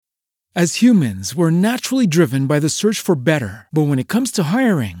As humans, we're naturally driven by the search for better. But when it comes to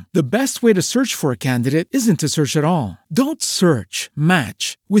hiring, the best way to search for a candidate isn't to search at all. Don't search,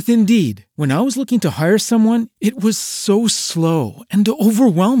 match with Indeed. When I was looking to hire someone, it was so slow and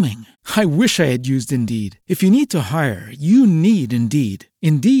overwhelming. I wish I had used Indeed. If you need to hire, you need Indeed.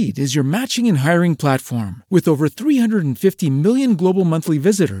 Indeed is your matching and hiring platform with over 350 million global monthly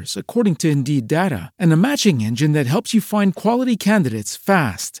visitors, according to Indeed data, and a matching engine that helps you find quality candidates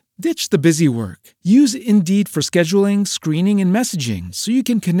fast. Ditch the busy work. Use Indeed for scheduling, screening, and messaging so you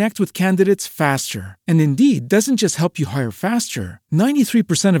can connect with candidates faster. And Indeed doesn't just help you hire faster.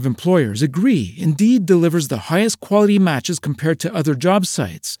 93% of employers agree Indeed delivers the highest quality matches compared to other job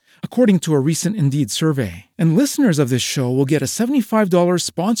sites, according to a recent Indeed survey. And listeners of this show will get a $75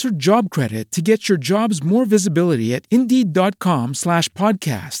 sponsored job credit to get your jobs more visibility at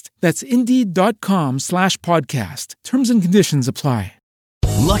Indeed.com/podcast. That's Indeed.com/podcast. Terms and conditions apply.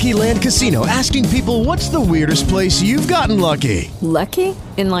 Lucky Land Casino, asking people, what's the weirdest place you've gotten lucky? Lucky?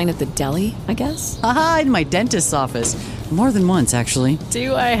 In line at the deli, I guess? Aha, in my dentist's office. More than once, actually.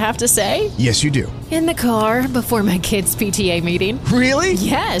 Do I have to say? Yes, you do. In the car before my kids' PTA meeting. Really?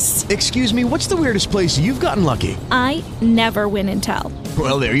 Yes. Excuse me, what's the weirdest place you've gotten lucky? I never win and tell.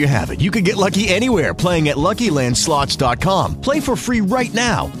 Well, there you have it. You can get lucky anywhere, playing at LuckyLandSlots.com. Play for free right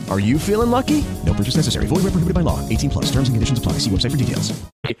now. Are you feeling lucky? No purchase necessary. Void where prohibited by law. 18+. Terms and conditions apply. See website for details.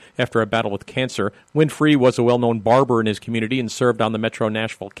 After a battle with cancer, Winfrey was a well-known barber in his community and served on the Metro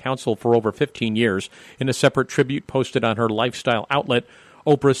Nashville Council for over 15 years. In a separate tribute posted on her lifestyle outlet,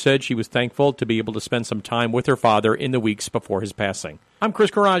 Oprah said she was thankful to be able to spend some time with her father in the weeks before his passing. I'm Chris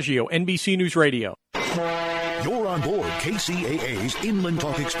Coraggio, NBC News Radio. You're on board KCAA's Inland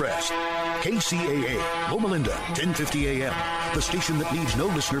Talk Express. KCAA, Loma Linda, 1050 AM, the station that leaves no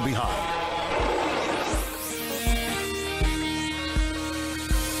listener behind.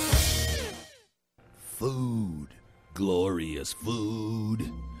 Food, glorious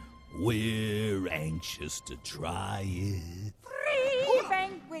food. We're anxious to try it. 3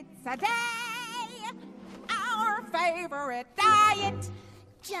 banquets a day, our favorite diet.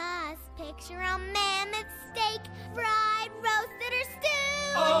 Just picture a mammoth steak, fried, roasted, or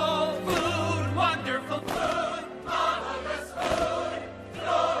stewed. Oh, food, wonderful food, marvelous food,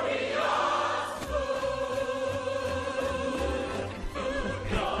 glorious food,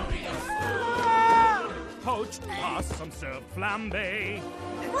 glorious food. Poached possum served flambe.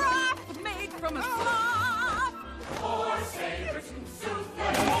 Broth made from a sloth. Or savors and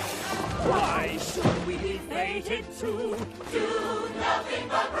souffle. Why should we be fated to do nothing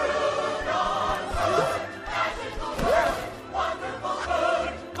but brood on food? Magical food, wonderful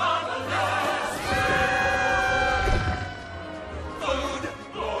food, marvelous food,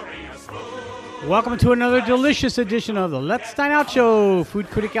 glorious food. Welcome to another delicious edition of the Let's Dine Out Show. Food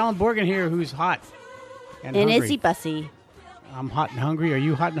critic Alan Borgen here, who's hot and hungry. Izzy Bussy. I'm hot and hungry. Are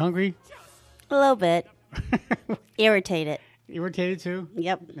you hot and hungry? A little bit. Irritated. Irritated too?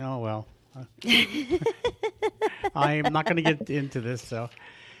 Yep. Oh, well. I'm not going to get into this. So,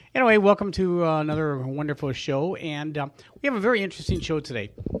 anyway, welcome to another wonderful show. And we have a very interesting show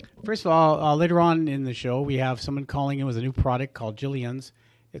today. First of all, later on in the show, we have someone calling in with a new product called Jillian's.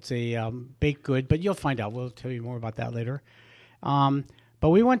 It's a baked good, but you'll find out. We'll tell you more about that later. But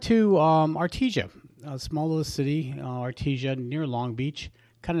we went to Artesia, a small little city, Artesia, near Long Beach,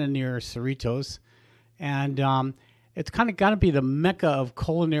 kind of near Cerritos. And it's kind of got to be the mecca of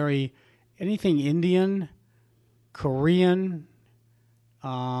culinary, anything Indian, Korean.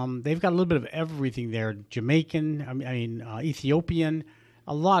 They've got a little bit of everything there. Jamaican, Ethiopian,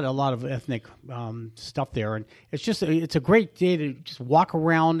 a lot of ethnic stuff there. And it's a great day to just walk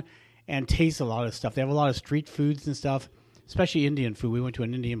around and taste a lot of stuff. They have a lot of street foods and stuff, especially Indian food. We went to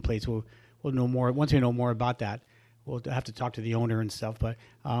an Indian place. We'll know more. Once we know more about that, we'll have to talk to the owner and stuff. But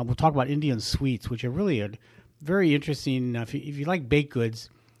we'll talk about Indian sweets, which are really very interesting. If you like baked goods,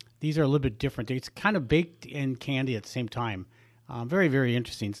 these are a little bit different. It's kind of baked and candy at the same time. Very, very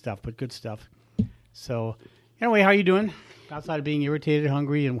interesting stuff, but good stuff. So, anyway, how are you doing? Outside of being irritated,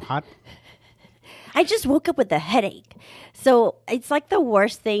 hungry, and hot? I just woke up with a headache. So, it's like the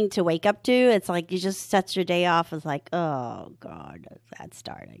worst thing to wake up to. It's like you just set your day off. It's like, oh, God, does that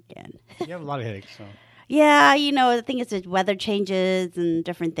start again? You have a lot of headaches, so. Yeah, I think it's the weather changes and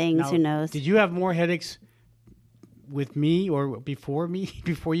different things. Now, who knows? Did you have more headaches with me or before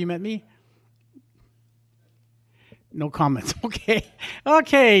you met me? No comments.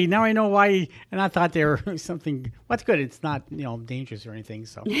 Okay. Now I know why. And I thought there was something. What's good? It's not dangerous or anything.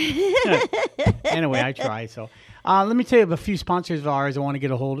 So anyway, I try. So let me tell you of a few sponsors of ours. I want to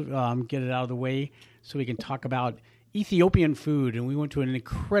get a hold of, get it out of the way so we can talk about Ethiopian food, and we went to an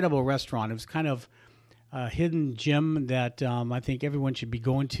incredible restaurant. It was kind of a hidden gem that I think everyone should be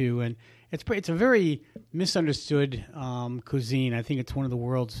going to, and it's a very misunderstood cuisine. I think it's one of the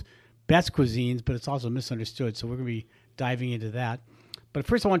world's best cuisines, but it's also misunderstood, so we're going to be diving into that. But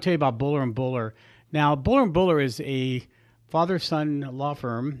first I want to tell you about Bowler & Bowler. Now, Bowler & Bowler is a father-son law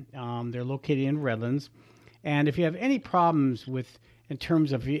firm. They're located in Redlands. And if you have any problems with, in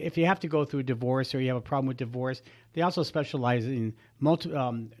terms of if you have to go through a divorce or you have a problem with divorce, they also specialize in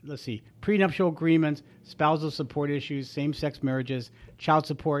prenuptial agreements, spousal support issues, same-sex marriages, child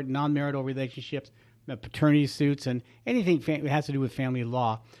support, non-marital relationships, paternity suits, and anything that has to do with family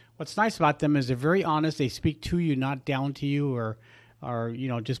law. What's nice about them is they're very honest. They speak to you, not down to you, or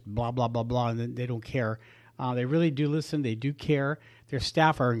just blah blah blah blah, and they don't care. They really do listen. They do care. Their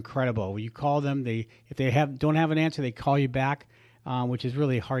staff are incredible. When you call them, if they don't have an answer, they call you back, which is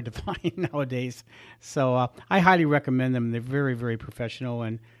really hard to find nowadays. So I highly recommend them. They're very, very professional,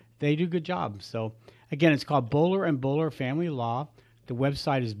 and they do a good job. So again, it's called Bowler & Bowler Family Law. The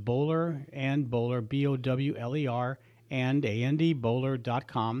website is Bowler and Bowler, BOWLER and AND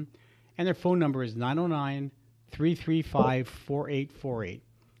Bowler.com, and their phone number is 909-335-4848.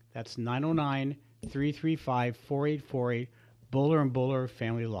 That's 909-335-4848. Bowler & Bowler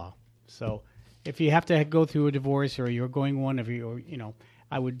Family Law. So if you have to go through a divorce or you're going one,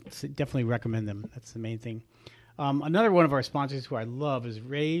 I would definitely recommend them. That's the main thing. Another one of our sponsors who I love is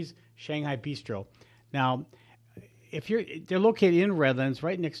Ray's Shanghai Bistro. Now, they're located in Redlands,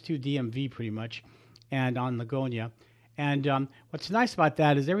 right next to DMV pretty much, and on Ligonia. And what's nice about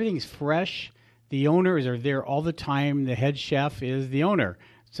that is everything's fresh. The owners are there all the time. The head chef is the owner.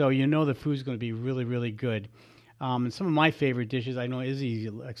 So you know the food's going to be really, really good. And some of my favorite dishes, I know Izzy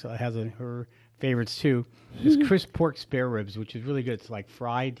has her favorites too, is crisp pork spare ribs, which is really good. It's like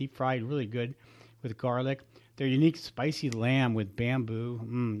deep fried, really good with garlic. Their unique spicy lamb with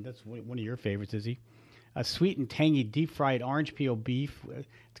bamboo. That's one of your favorites, Izzy. A sweet and tangy deep fried orange peel beef.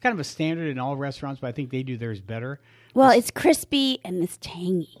 It's kind of a standard in all restaurants, but I think they do theirs better. Well, it's crispy and it's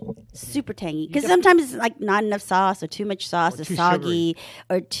tangy, super tangy. Because sometimes it's like not enough sauce or too much sauce, it's soggy,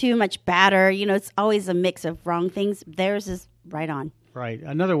 or too much batter. It's always a mix of wrong things. Theirs is right on. Right.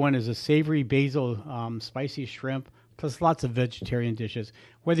 Another one is a savory basil spicy shrimp, plus lots of vegetarian dishes.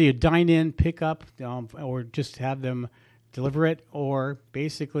 Whether you dine in, pick up, or just have them deliver it, or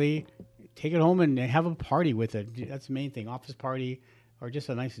basically take it home and have a party with it. That's the main thing. Office party or just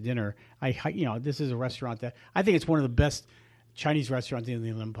a nice dinner. This is a restaurant that I think it's one of the best Chinese restaurants in the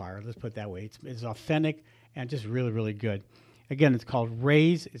Inland Empire. Let's put it that way. It's authentic and just really, really good. Again, it's called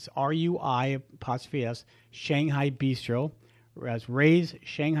Ray's. It's RUI''S Shanghai Bistro. As Ray's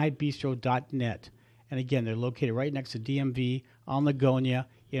ShanghaiBistro.net. And again, they're located right next to DMV on Ligonia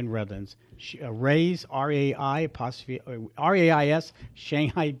in Redlands. Ray's RAIS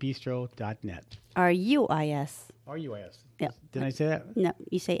ShanghaiBistro.net. RUIS. RUIS. Yep. Didn't I say that? No,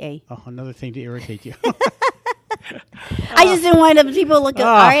 you say A. Oh, another thing to irritate you. I just didn't want to look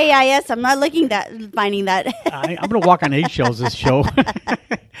at RAIS. I'm not finding that. I'm going to walk on eggshells this show.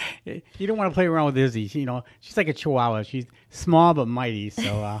 You don't want to play around with Izzy. She's like a chihuahua. She's small but mighty,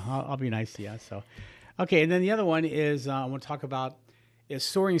 so I'll be nice to you. So, okay, and then the other one is I want to talk about is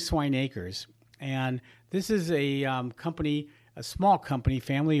Soaring Swine Acres. And this is a company, a small company,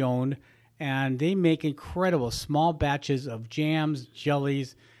 family-owned, and they make incredible small batches of jams,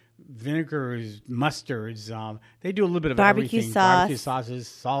 jellies, vinegars, mustards. They do a little bit of everything. Barbecue sauces,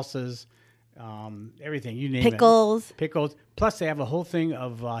 salsas, everything, you name it. Pickles. Plus, they have a whole thing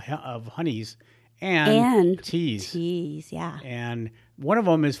of honeys and teas. Teas, yeah. And one of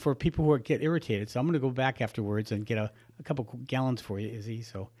them is for people who get irritated. So I'm going to go back afterwards and get a couple gallons for you, Izzy.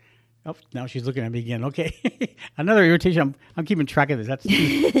 So, now she's looking at me again. Okay. Another irritation. I'm keeping track of this. That's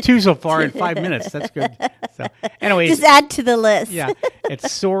two so far in 5 minutes. That's good. So, anyway. Just add to the list. Yeah.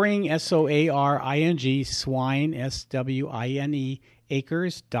 It's Soaring, SOARING, swine, SWINE,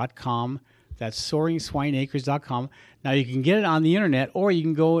 acres.com. That's SoaringSwineAcres.com. Now, you can get it on the internet, or you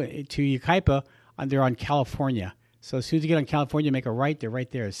can go to Yucaipa. They're on California. So as soon as you get on California, make a right. They're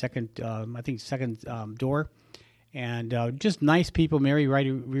right there, second door. And just nice people. Mary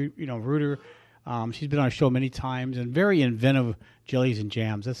Reuter, she's been on our show many times, and very inventive jellies and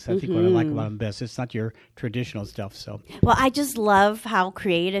jams. That's I think what I like about them best. It's not your traditional stuff. So well, I just love how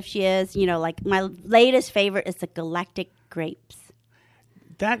creative she is. Like my latest favorite is the Galactic grapes.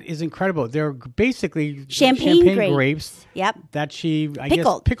 That is incredible. They're basically champagne grapes. Yep. That she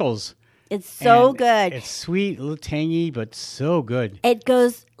guess pickles. It's so good. It's sweet, a little tangy, but so good. It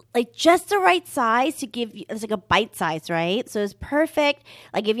goes like just the right size to give you, it's like a bite size, right? So it's perfect.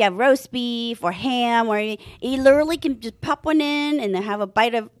 Like if you have roast beef or ham, or you literally can just pop one in and then have a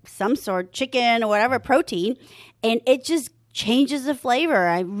bite of some sort, chicken or whatever protein, and it just changes the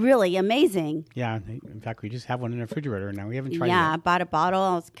flavor. Really amazing. Yeah. In fact, we just have one in the refrigerator now. We haven't tried it Yeah, I yet. bought a bottle.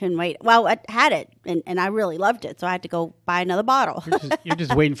 I couldn't wait. Well, I had it, and I really loved it, so I had to go buy another bottle. You're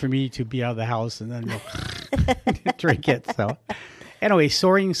just waiting for me to be out of the house and then you'll drink it. So anyway,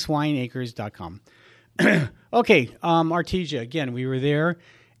 SoaringSwineAcres.com. Okay, Artesia, again, we were there,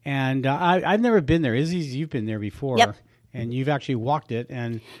 and I've never been there. Izzy's, you've been there before. Yep. And you've actually walked it.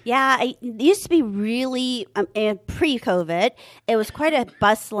 And Yeah, it used to be really, pre-COVID, it was quite a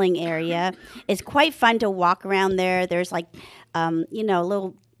bustling area. It's quite fun to walk around there. There's like,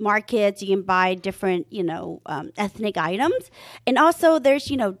 little markets. You can buy different, ethnic items. And also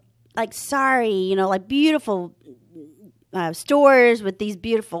there's, like sari, like beautiful stores with these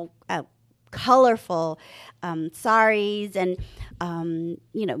beautiful, colorful saris and,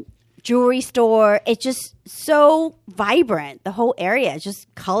 jewelry store. It's just so vibrant. The whole area is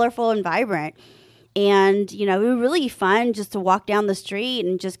just colorful and vibrant. And, it was really fun just to walk down the street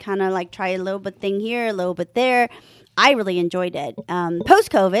and just kind of like try a little bit thing here, a little bit there. I really enjoyed it.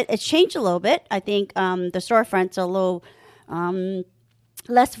 Post-COVID, it's changed a little bit. I think the storefronts are a little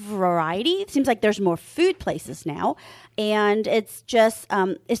less variety. It seems like there's more food places now. And it's just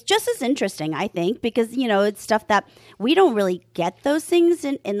as interesting, I think, because, it's stuff that we don't really get those things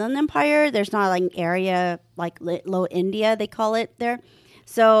in Inland Empire. There's not like an area like Little India, they call it there.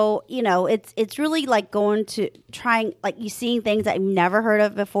 So, it's really like going to trying, like you seeing things that you've never heard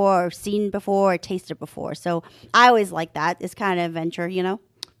of before or seen before or tasted before. So I always like that. It's kind of adventure,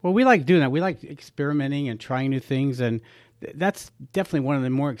 Well, we like doing that. We like experimenting and trying new things. And that's definitely one of the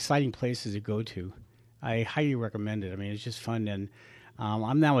more exciting places to go to. I highly recommend it. I mean, it's just fun, and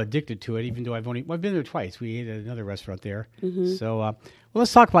I'm now addicted to it. Even though I've been there twice. We ate at another restaurant there. Mm-hmm. So,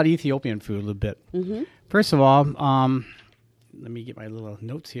 let's talk about Ethiopian food a little bit. Mm-hmm. First of all, let me get my little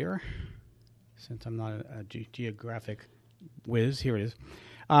notes here, since I'm not a geographic whiz. Here it is.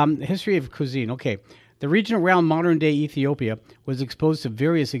 History of cuisine. Okay, the region around modern-day Ethiopia was exposed to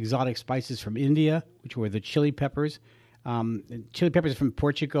various exotic spices from India, which were the chili peppers. Chili peppers from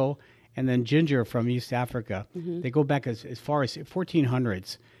Portugal, and then ginger from East Africa. Mm-hmm. They go back as far as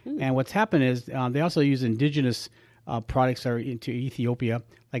 1400s. Mm. And what's happened is they also use indigenous products that are into Ethiopia,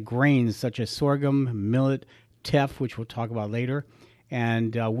 like grains such as sorghum, millet, teff, which we'll talk about later,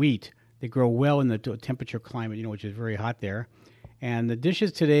 and wheat. They grow well in the temperature climate, which is very hot there. And the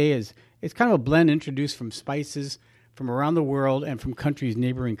dishes today it's kind of a blend introduced from spices from around the world and from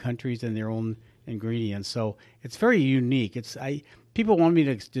neighboring countries, and their own ingredients. So it's very unique. People want me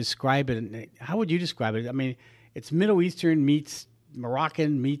to describe it. And how would you describe it? I mean, it's Middle Eastern meets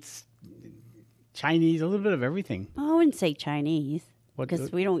Moroccan meets Chinese, a little bit of everything. I wouldn't say Chinese because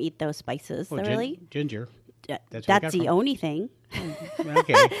we don't eat those spices. Really, ginger. That's the only thing.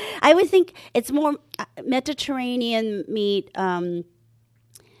 Okay. I would think it's more Mediterranean meat. Probably,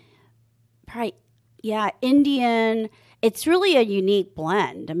 Indian. It's really a unique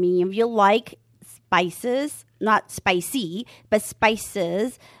blend. I mean, if you like spices, not spicy, but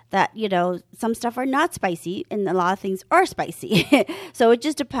spices that, some stuff are not spicy and a lot of things are spicy. So it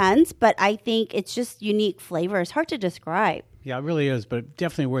just depends. But I think it's just unique flavor. It's hard to describe. Yeah, it really is, but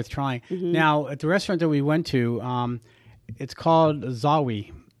definitely worth trying. Mm-hmm. Now, at the restaurant that we went to, it's called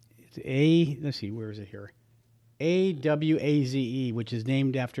Zawi. Let's see, where is it here? Awaze, which is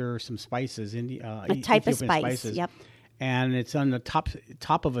named after some spices, a type of spice. Spices. Yep. And it's on the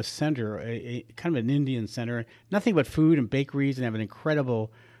top of a center, kind of an Indian center. Nothing but food and bakeries, and have an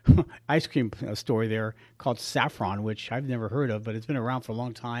incredible ice cream store there called Saffron, which I've never heard of, but it's been around for a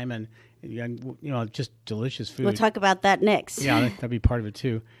long time, and just delicious food. We'll talk about that next. Yeah, that'd be part of it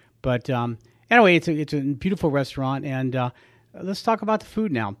too. But anyway, it's a beautiful restaurant, and let's talk about the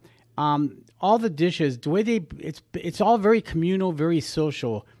food now. All the dishes, the way it's all very communal, very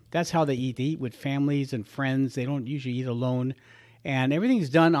social. That's how they eat. They eat with families and friends. They don't usually eat alone. And everything's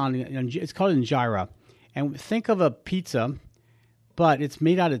done it's called injera. And think of a pizza, but it's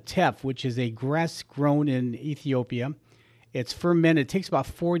made out of teff, which is a grass grown in Ethiopia. It's fermented. It takes about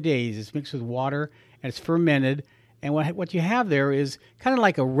 4 days. It's mixed with water, and it's fermented. And what you have there is kind of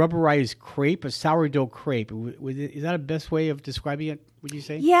like a rubberized crepe, a sourdough crepe. Is that a best way of describing it, would you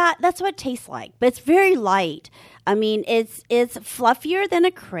say? Yeah, that's what it tastes like. But it's very light. I mean, it's fluffier than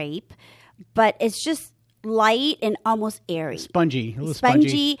a crepe, but it's just light and almost airy. Spongy. A little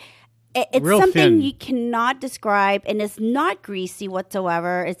spongy. It's real something thin. You cannot describe, and it's not greasy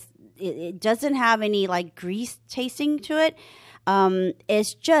whatsoever. It doesn't have any like grease tasting to it.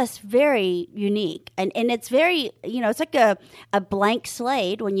 is just very unique. And it's very, it's like a blank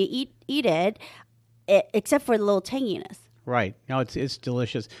slate when you eat it, except for the little tanginess. Right. No, it's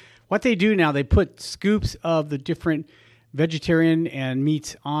delicious. What they do now, they put scoops of the different vegetarian and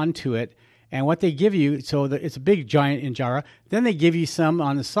meats onto it. And what they give you, it's a big giant injera. Then they give you some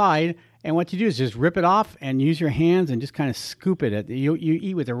on the side. And what you do is just rip it off and use your hands and just kind of scoop it. You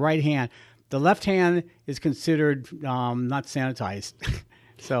eat with the right hand. The left hand is considered not sanitized.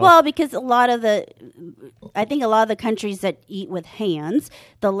 Well, because I think a lot of the countries that eat with hands,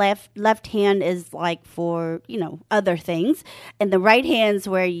 the left hand is like for, other things. And the right hand's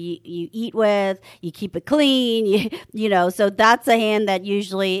where you eat with, you keep it clean, so that's a hand that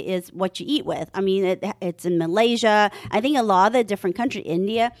usually is what you eat with. I mean, it's in Malaysia. I think a lot of the different countries,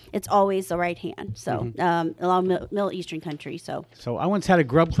 India, it's always the right hand. So a lot of Middle Eastern countries. So I once had a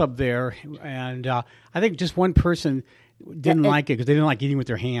grub club there, and I think just one person didn't like it because they didn't like eating with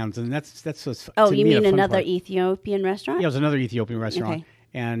their hands, and that's what's. Oh, you mean another Ethiopian restaurant? Yeah, it was another Ethiopian restaurant, okay.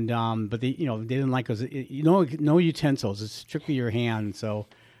 And but they didn't like us. No utensils. It's strictly your hand. So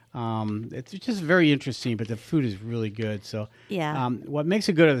it's just very interesting. But the food is really good. So yeah, what makes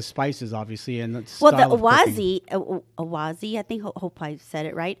it good are the spices, obviously, and the awazi. I think hope I said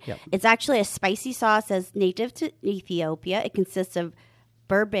it right. Yep. It's actually a spicy sauce that's native to Ethiopia. It consists of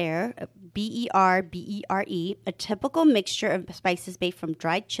berbere, B-E-R-B-E-R-E, a typical mixture of spices made from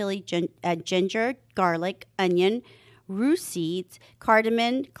dried chili, ginger, garlic, onion, rue seeds,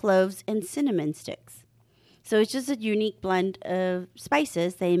 cardamom, cloves, and cinnamon sticks. So it's just a unique blend of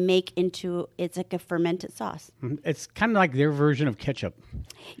spices they make it's like a fermented sauce. It's kind of like their version of ketchup.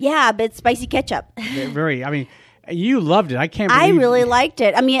 Yeah, but it's spicy ketchup. You loved it. I really liked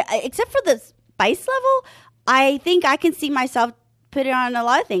it. I mean, except for the spice level, I think I can see myself put it on a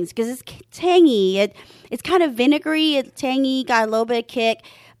lot of things because it's tangy. It's kind of vinegary. It's tangy, got a little bit of kick,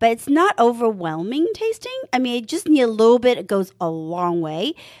 but it's not overwhelming tasting. I mean, it just need a little bit. It goes a long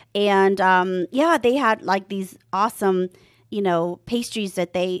way. And they had like these awesome, pastries that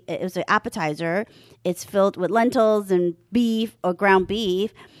it was an appetizer. It's filled with lentils and beef or ground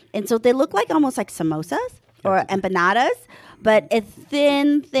beef. And so they look like almost like samosas or empanadas. But it's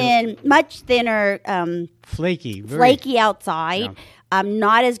thin, much thinner. Flaky outside,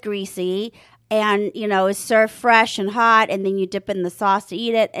 not as greasy. And, it served fresh and hot, and then you dip in the sauce to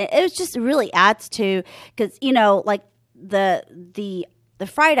eat it. It was just really adds to, because, like the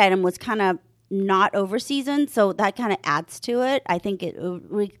fried item was kind of not over-seasoned, so that kind of adds to it. I think it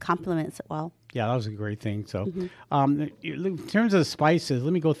really complements it well. Yeah, that was a great thing. So in terms of the spices,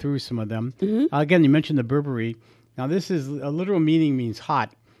 let me go through some of them. Again, you mentioned the berbere. Now, this is a literal meaning means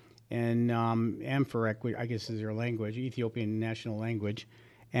hot, and Amharic, I guess, is their language, Ethiopian national language,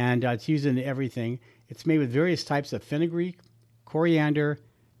 and it's used in everything. It's made with various types of fenugreek, coriander,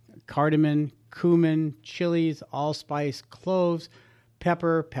 cardamom, cumin, chilies, allspice, cloves,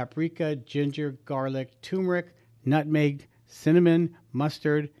 pepper, paprika, ginger, garlic, turmeric, nutmeg, cinnamon,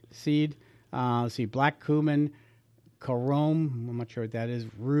 mustard seed. Black cumin, karom, I'm not sure what that is,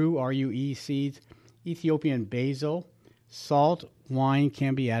 rue, R-U-E seeds. Ethiopian basil, salt, wine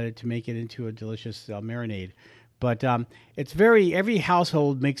can be added to make it into a delicious marinade. But it's every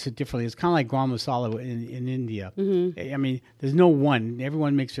household makes it differently. It's kind of like garam masala in India. I mean, there's no one.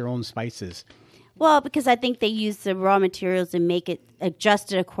 Everyone makes their own spices. Well, because I think they use the raw materials and make it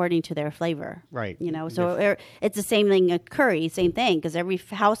adjusted according to their flavor. Right. So it's the same thing, a curry, same thing, because every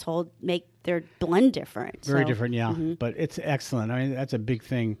household make their blend different. Very different, yeah. But it's excellent. I mean, that's a big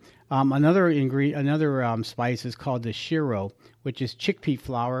thing. Another spice is called the shiro, which is chickpea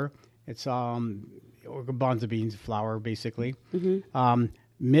flour. It's or garbanzo beans flour, basically.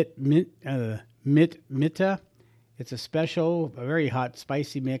 Mita. It's a very hot,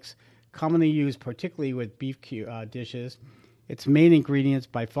 spicy mix, commonly used particularly with beef dishes. Its main ingredients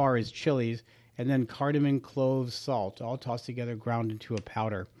by far is chilies, and then cardamom, cloves, salt, all tossed together, ground into a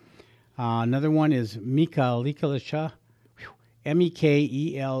powder. Another one is Mekelesha, Mekelesha.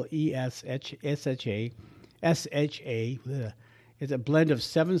 It's a blend of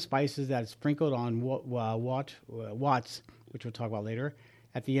 7 spices that's sprinkled on wats, which we'll talk about later,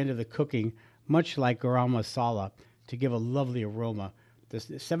 at the end of the cooking, much like garam masala, to give a lovely aroma.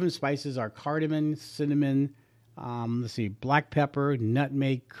 The 7 spices are cardamom, cinnamon, black pepper,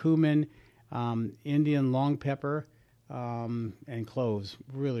 nutmeg, cumin, Indian long pepper, and cloves.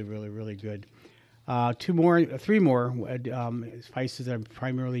 Really, really, really good. 3 more spices that are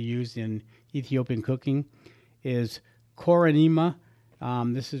primarily used in Ethiopian cooking is koranima.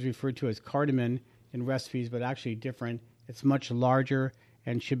 This is referred to as cardamom in recipes, but actually different. It's much larger.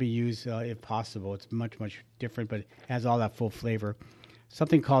 and should be used if possible. It's much, much different, but it has all that full flavor.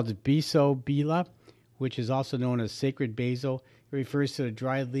 Something called Biso Bila, which is also known as sacred basil. It refers to the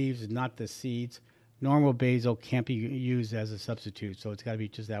dried leaves, not the seeds. Normal basil can't be used as a substitute, so it's got to be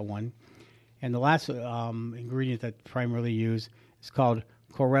just that one. And the last ingredient that primarily used is called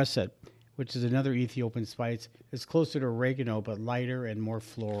koreset, which is another Ethiopian spice. It's closer to oregano, but lighter and more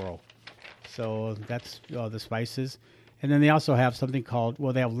floral. So that's the spices. And then they also have something called,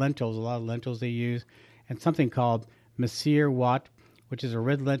 they have lentils, a lot of lentils they use, and something called Masir Wat, which is a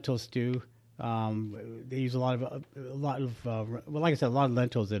red lentil stew. They use a lot of like I said, a lot of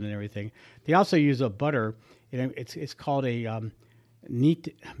lentils in it and everything. They also use a butter. It's called a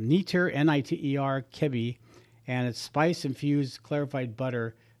Niter, Niter kebi, and it's spice-infused clarified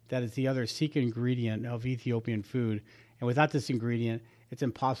butter that is the other secret ingredient of Ethiopian food. And without this ingredient, it's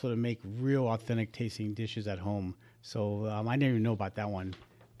impossible to make real authentic tasting dishes at home. So I didn't even know about that one,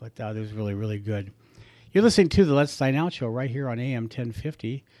 but it was really, really good. You're listening to the Let's Dine Out show right here on AM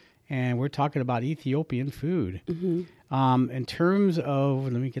 1050, and we're talking about Ethiopian food. Mm-hmm. In terms of,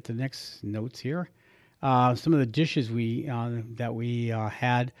 let me get the next notes here. Some of the dishes that we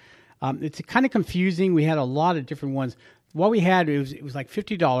had, it's kind of confusing. We had a lot of different ones. What we had, it was like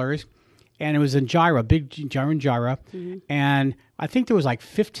 $50, and it was injera, big injera, Mm-hmm. and I think there was like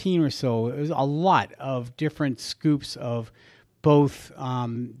 15 or so. It was a lot of different scoops of both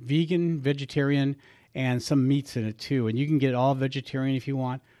vegan, vegetarian, and some meats in it too. And you can get all vegetarian if you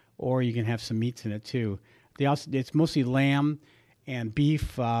want, or you can have some meats in it too. It's mostly lamb and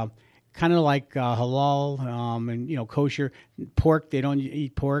beef, kind of like halal and kosher. Pork, they don't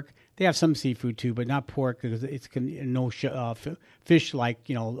eat pork. They have some seafood too, but not pork because it's no fish like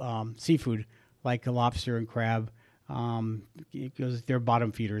seafood like a lobster and crab, because they're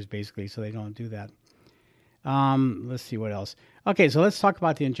bottom feeders basically, so they don't do that. Let's see what else. Okay, so let's talk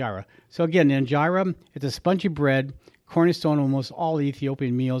about the injera. So again, the injera, it's a spongy bread, cornerstone of almost all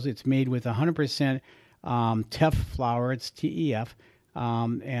Ethiopian meals. It's made with 100% teff flour. It's TEF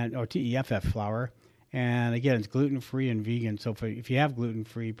or TEFF flour. And again, it's gluten-free and vegan. So if you have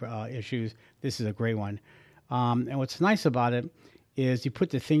gluten-free issues, this is a great one. And what's nice about it is you put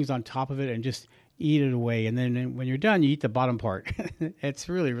the things on top of it and just eat it away. And then when you're done, you eat the bottom part. It's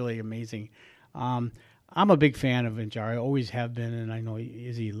really, really amazing. I'm a big fan of injera. I always have been, and I know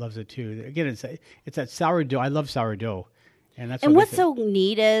Izzy loves it too. Again, it's that sourdough. I love sourdough. And what's so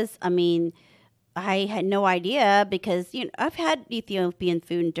neat is, I had no idea because I've had Ethiopian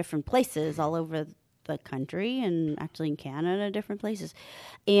food in different places all over the country and actually in Canada, different places.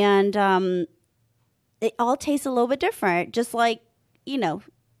 And it all tastes a little bit different, just like,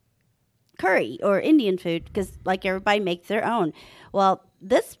 curry or Indian food, because like everybody makes their own. Well,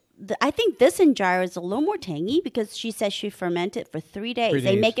 I think this injera is a little more tangy because she says she fermented for 3 days.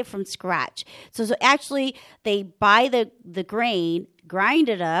 They make it from scratch. So actually they buy the grain, grind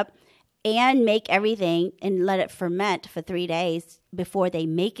it up, and make everything and let it ferment for 3 days before they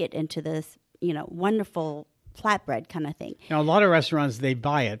make it into this, wonderful flatbread kind of thing. A lot of restaurants, they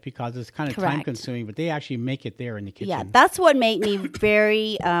buy it because it's kind of Correct. time-consuming, but they actually make it there in the kitchen. Yeah, that's what made me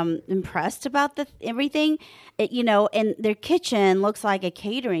very impressed about everything. And their kitchen looks like a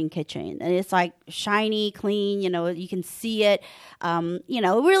catering kitchen. And it's like shiny, clean, you can see it. It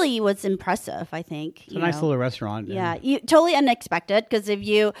really was impressive, I think. It's a nice little restaurant. Yeah, totally unexpected because if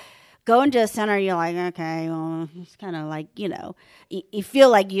you go into a center, you're like, okay, well, it's kind of like, you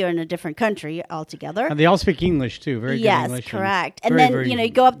feel like you're in a different country altogether. And they all speak English, too. Very good English. Yes, correct. And then, you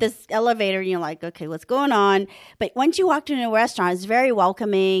go up this elevator and you're like, okay, what's going on? But once you walk into a restaurant, it's very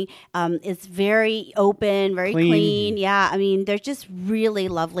welcoming. It's very open, very clean. Yeah, they're just really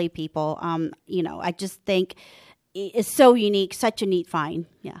lovely people. I just think it's so unique, such a neat find.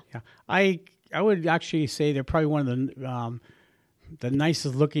 Yeah. I would actually say they're probably one of the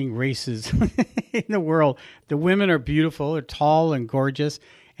nicest looking races in the world. The women are beautiful. They're tall and gorgeous.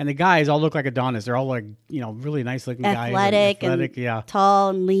 And the guys all look like Adonis. They're all like, really nice looking guys. Athletic, yeah.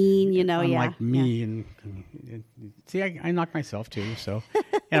 Tall and lean, Unlike me. And see, I knock myself too. So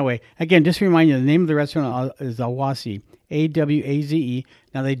anyway, again, just to remind you, the name of the restaurant is Awaze, Awaze.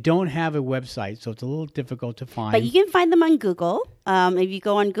 Now, they don't have a website, so it's a little difficult to find. But you can find them on Google. If you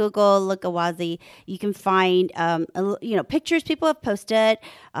go on Google, look Awaze, you can find, pictures people have posted,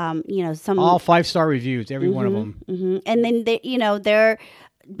 some... All 5-star reviews, every one of them. Mm-hmm. And then, they're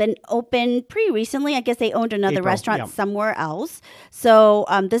been open pretty recently. I guess they owned another restaurant somewhere else. So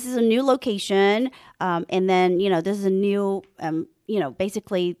this is a new location. And then, this is a new,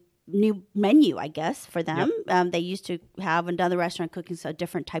 basically... new menu, I guess, for them. Yep. They used to have another restaurant cooking a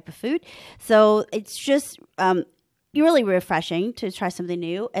different type of food. So it's just really refreshing to try something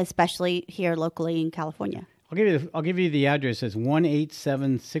new, especially here locally in California. I'll give you the address. It's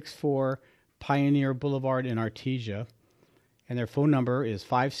 18764 Pioneer Boulevard in Artesia, and their phone number is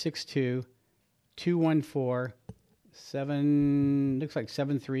 562-214-7312. Looks like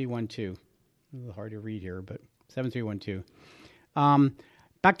 7312. A little hard to read here, but 7312.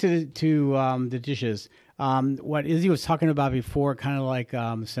 Back to the dishes. What Izzy was talking about before, kind of like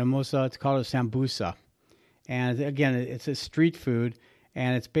samosa. It's called a sambusa, and again, it's a street food,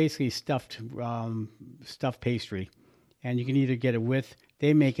 and it's basically stuffed pastry, and you can either get it with.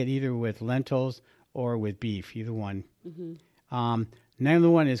 They make it either with lentils or with beef, either one. Mm-hmm. Another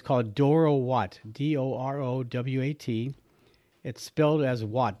one is called Doro Wat, Dorowat. It's spelled as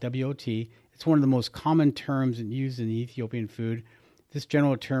Wat, W-O-T. It's one of the most common terms used in Ethiopian food. This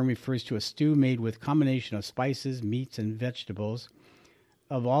general term refers to a stew made with combination of spices, meats, and vegetables.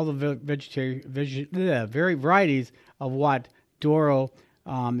 Of all the varieties of Wat, Doro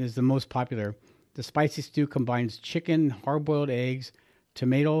is the most popular. The spicy stew combines chicken, hard-boiled eggs,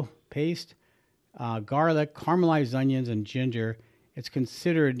 tomato paste, garlic, caramelized onions, and ginger. It's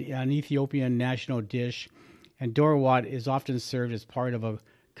considered an Ethiopian national dish, and Doro Wat is often served as part of a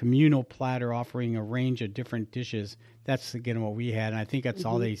communal platter offering a range of different dishes. That's again what we had, and I think that's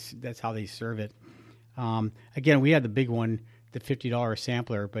that's how they serve it. Again, we had the big one, the $50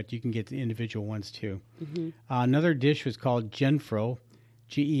 sampler, but you can get the individual ones too. Mm-hmm. Another dish was called Genfro,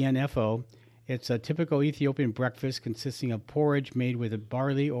 Genfo. It's a typical Ethiopian breakfast consisting of porridge made with a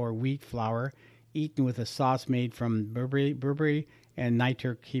barley or wheat flour, eaten with a sauce made from berbere and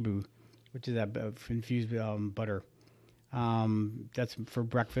niter kibu, which is that infused butter. That's for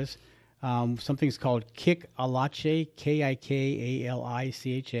breakfast. Something's called Kik Alache,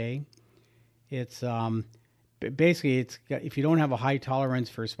 Kikalicha. It's basically if you don't have a high tolerance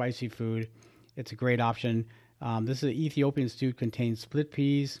for spicy food, it's a great option. This is an Ethiopian stew, contains split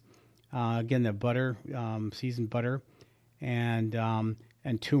peas, again the butter, seasoned butter, and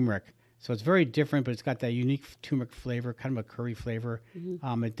turmeric. So it's very different, but it's got that unique turmeric flavor, kind of a curry flavor.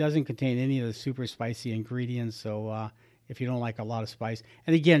 Mm-hmm. It doesn't contain any of the super spicy ingredients, so if you don't like a lot of spice.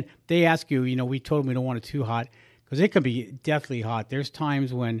 And again, they ask you, we told them we don't want it too hot, because it can be deathly hot. There's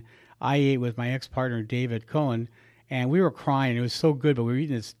times when I ate with my ex-partner, David Cohen, and we were crying. It was so good, but we were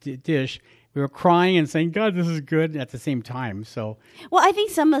eating this dish. We were crying and saying, God, this is good at the same time. So, well, I think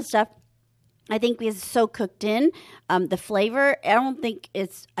some of the stuff, is so cooked in, the flavor, I don't think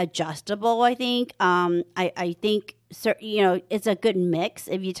it's adjustable, I think. I think, it's a good mix.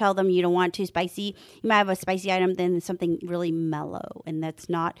 If you tell them you don't want too spicy, you might have a spicy item, then something really mellow, and that's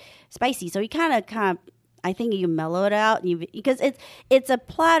not spicy. So you kind of, I think you mellow it out, because it's a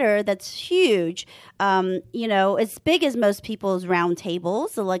platter that's huge, as big as most people's round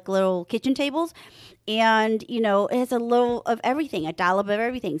tables, so like little kitchen tables. And, it has a little of everything, a dollop of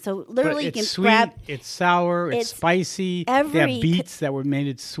everything. So literally you can sweet, grab... It's sour, it's spicy. They have beets that were made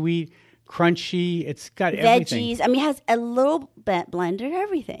it sweet, crunchy. It's got everything. Veggies. It has a little bit blended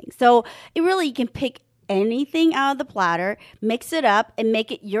everything. So it really, you can pick anything out of the platter, mix it up, and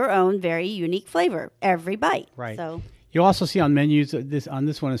make it your own very unique flavor every bite. Right. So you'll also see on menus, on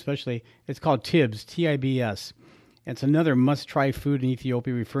this one especially, it's called Tibs, T-I-B-S. It's another must-try food in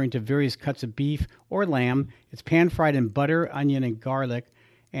Ethiopia, referring to various cuts of beef or lamb. It's pan-fried in butter, onion, and garlic,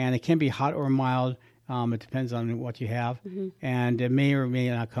 and it can be hot or mild. It depends on what you have, and it may or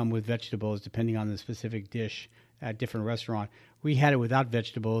may not come with vegetables, depending on the specific dish at different restaurant. We had it without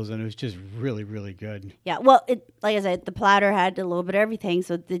vegetables, and it was just really, really good. Yeah, well, like I said, the platter had a little bit of everything,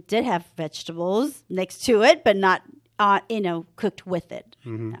 so it did have vegetables next to it, but not, cooked with it.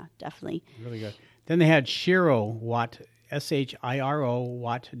 Mm-hmm. Yeah, definitely. Really good. Then they had Shiro Wat, S-H-I-R-O,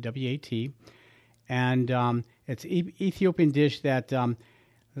 Wat, W-A-T, and it's Ethiopian dish that,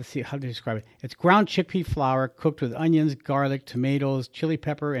 let's see how to describe it. It's ground chickpea flour cooked with onions, garlic, tomatoes, chili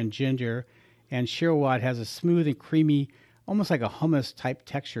pepper, and ginger, and Shiro Wat has a smooth and creamy, almost like a hummus-type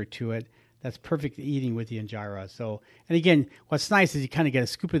texture to it that's perfect eating with the injera. So, and again, what's nice is you kind of get a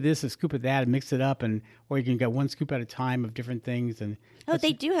scoop of this, a scoop of that, and mix it up, or you can get one scoop at a time of different things. And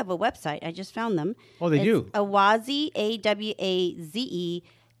they do have a website. I just found them. Oh, they do? Awaze,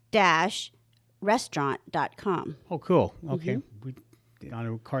 AWAZE-restaurant.com. Oh, cool. Okay. Mm-hmm.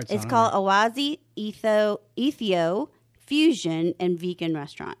 It's called Awaze Ethio Fusion and Vegan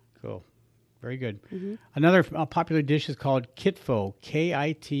Restaurant. Cool. Very good. Mm-hmm. Another popular dish is called Kitfo,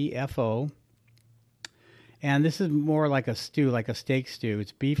 K-I-T-F-O. And this is more like a stew, like a steak stew.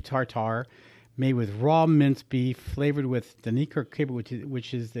 It's beef tartare made with raw minced beef, flavored with daniker kibbeh,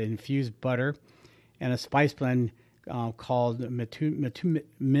 which is the infused butter, and a spice blend called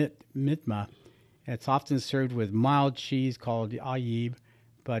mitma. It's often served with mild cheese called ayib,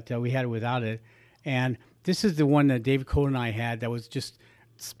 but we had it without it. And this is the one that David Cole and I had that was just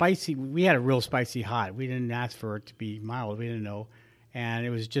spicy. We had a real spicy hot. We didn't ask for it to be mild. We didn't know. And it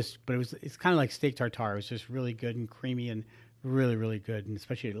was just, but it's kind of like steak tartare. It was just really good and creamy and really, really good, and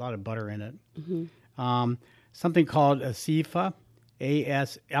especially a lot of butter in it. Mm-hmm. Something called Azifa,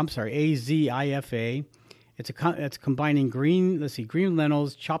 Azifa. It's combining green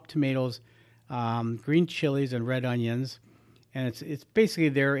lentils, chopped tomatoes, green chilies, and red onions, and it's basically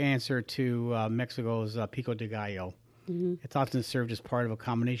their answer to Mexico's pico de gallo. Mm-hmm. It's often served as part of a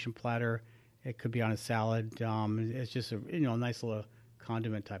combination platter. It could be on a salad. It's just a nice little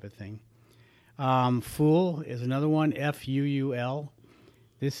condiment type of thing. Ful is another one, Fuul.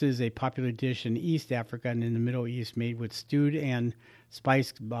 This is a popular dish in East Africa and in the Middle East, made with stewed and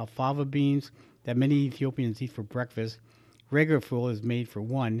spiced fava beans that many Ethiopians eat for breakfast. Regular ful is made for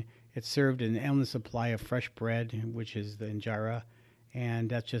one. It's served in an endless supply of fresh bread, which is the injera, and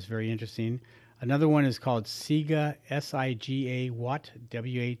that's just very interesting. Another one is called Siga, Siga Wat,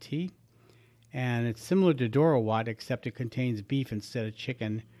 W-A-T, and it's similar to Doro Wat, except it contains beef instead of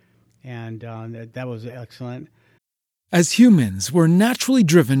chicken, and that was excellent. As humans, we're naturally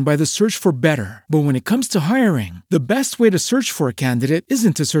driven by the search for better. But when it comes to hiring, the best way to search for a candidate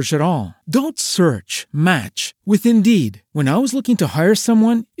isn't to search at all. Don't search, match with Indeed. When I was looking to hire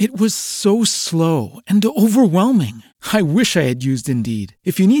someone, it was so slow and overwhelming. I wish I had used Indeed.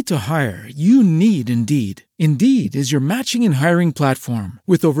 If you need to hire, you need Indeed. Indeed is your matching and hiring platform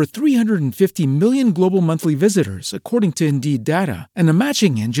with over 350 million global monthly visitors, according to Indeed data, and a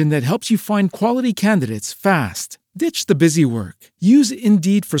matching engine that helps you find quality candidates fast. Ditch the busy work. Use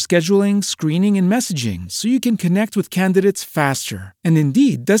Indeed for scheduling, screening, and messaging so you can connect with candidates faster. And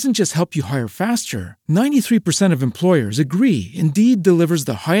Indeed doesn't just help you hire faster. 93% of employers agree Indeed delivers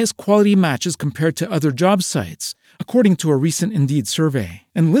the highest quality matches compared to other job sites, according to a recent Indeed survey.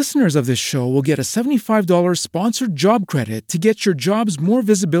 And listeners of this show will get a $75 sponsored job credit to get your jobs more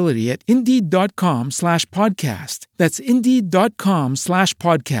visibility at Indeed.com/podcast. That's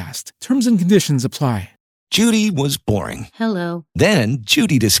Indeed.com/podcast. Terms and conditions apply. Judy was boring. Hello. Then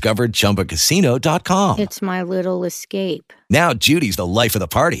Judy discovered ChumbaCasino.com. It's my little escape. Now Judy's the life of the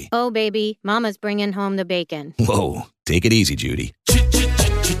party. Oh, baby, mama's bringing home the bacon. Whoa, take it easy, Judy.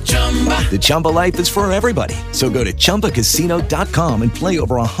 The Chumba life is for everybody. So go to ChumbaCasino.com and play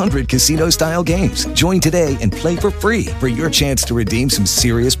over 100 casino-style games. Join today and play for free for your chance to redeem some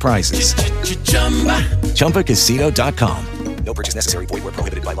serious prizes. ChumbaCasino.com. No purchase necessary. Void where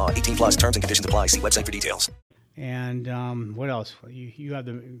prohibited by law. 18 plus terms and conditions apply. See website for details. And what else? You have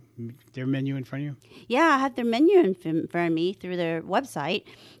their menu in front of you? Yeah, I have their menu in front of me through their website.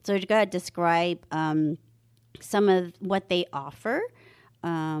 So you've got to describe some of what they offer.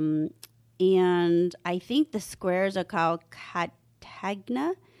 And I think the squares are called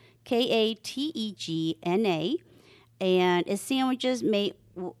Kategna, Kategna. And it's sandwiches made...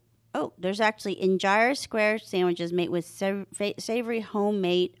 Oh, there's actually injera square sandwiches made with savory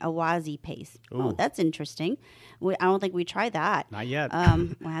homemade awazi paste. Ooh. Oh, that's interesting. I don't think we tried that. Not yet.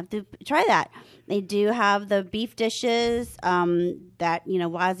 We'll have to try that. They do have the beef dishes that,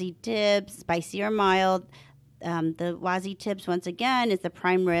 wazi tips, spicy or mild. The wazi tips, once again, is the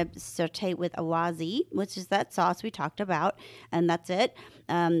prime rib sauteed with awazi, which is that sauce we talked about, and that's it.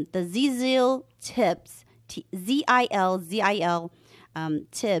 The Zizil tips, Z-I-L,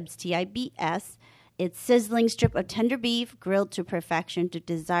 Tibs, T-I-B-S. It's sizzling strip of tender beef grilled to perfection to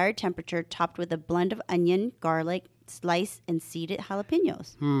desired temperature, topped with a blend of onion, garlic, sliced and seeded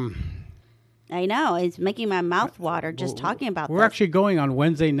jalapenos. I know. It's making my mouth water just talking about We're actually going on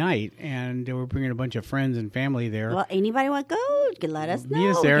Wednesday night, and we're bringing a bunch of friends and family there. Well, anybody want to go? You can let us know. Meet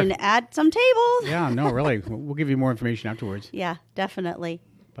us there. We can add some tables. Yeah, no, really. We'll give you more information afterwards. Yeah, definitely.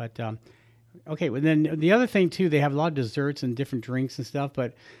 But, okay, well, then the other thing, too, they have a lot of desserts and different drinks and stuff,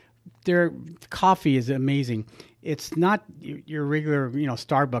 but their coffee is amazing. It's not your regular,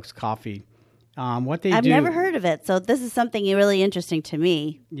 Starbucks coffee. What they I've do... never heard of it, so this is something really interesting to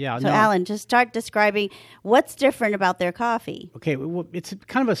me. Yeah, so, Alan, just start describing what's different about their coffee. Okay, well, it's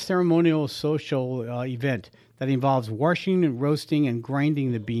kind of a ceremonial social event that involves washing and roasting and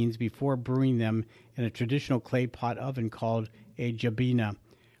grinding the beans before brewing them in a traditional clay pot oven called a jabina.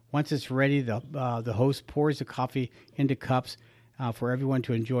 Once it's ready, the host pours the coffee into cups for everyone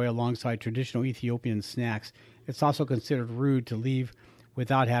to enjoy alongside traditional Ethiopian snacks. It's also considered rude to leave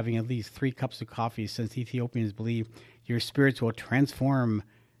without having at least 3 cups of coffee, since Ethiopians believe your spirits will transform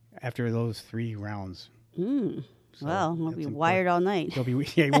after those 3 rounds. So well, we'll be wired all night. You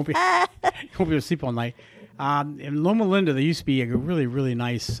won't be able to sleep all night. In Loma Linda, there used to be a really, really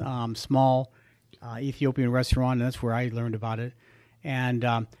nice small Ethiopian restaurant, and that's where I learned about it. And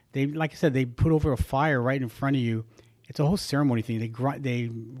they, like I said, they put over a fire right in front of you. It's a whole ceremony thing. They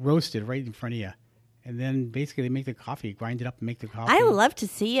roast it right in front of you. And then basically they make the coffee, grind it up and make the coffee. I would love to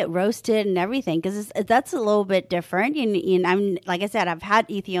see it roasted and everything because that's a little bit different. And I'm like I said, I've had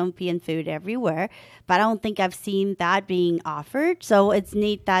Ethiopian food everywhere, but I don't think I've seen that being offered. So it's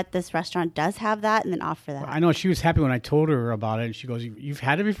neat that this restaurant does have that and then offer that. Well, I know she was happy when I told her about it. And she goes, "You've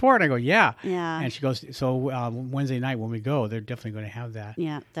had it before?" And I go, "Yeah." Yeah. And she goes, "So Wednesday night when we go, they're definitely going to have that."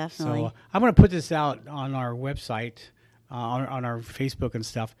 Yeah, definitely. So I'm going to put this out on our website, on our Facebook and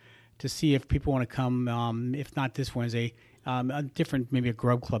stuff, to see if people want to come, if not this Wednesday, a different, maybe a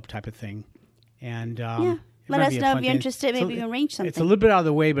Grub Club type of thing. And let us know if you're interested. Maybe we can arrange something. It's a little bit out of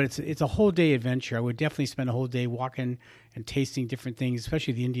the way, but it's a whole day adventure. I would definitely spend a whole day walking and tasting different things,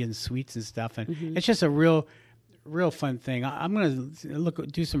 especially the Indian sweets and stuff. And it's just a real fun thing. I'm going to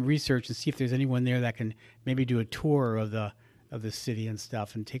do some research and see if there's anyone there that can maybe do a tour of the city and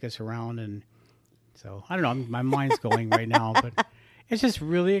stuff and take us around. And so I don't know. My mind's going right now, but. It's just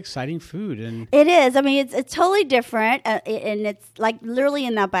really exciting food, and it is. I mean, it's totally different, and it's like literally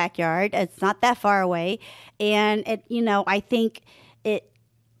in that backyard. It's not that far away, and I think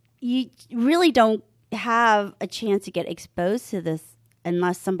you really don't have a chance to get exposed to this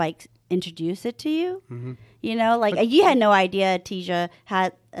unless somebody introduce it to you. Mm-hmm. You had no idea Teja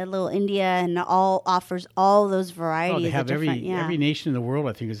had a little India and offers all those varieties. Oh, they have every nation in the world,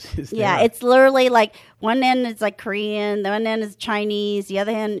 I think, is yeah, there. it's literally like one end is like Korean, the one end is Chinese, the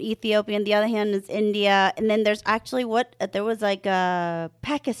other hand Ethiopian, the other hand is India, and then there's actually there was like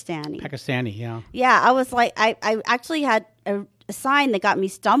Pakistani. Pakistani, yeah. Yeah, I was like, I actually had a sign that got me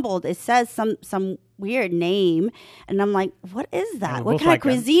stumbled. It says some weird name, and I'm like, what is that? What kind of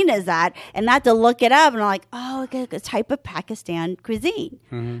cuisine is that? And I had to look it up, and I'm like, oh, it's a type of Pakistan cuisine.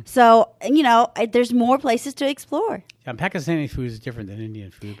 Mm-hmm. So, there's more places to explore. Yeah, Pakistani food is different than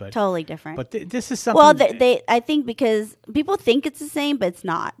Indian food, but totally different. But this is something. Well, I think because people think it's the same, but it's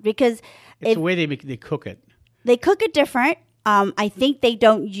not, because it's the way they cook it. They cook it different. I think they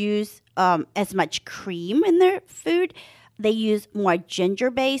don't use as much cream in their food. They use more ginger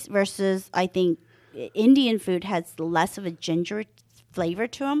base versus, I think, Indian food has less of a ginger flavor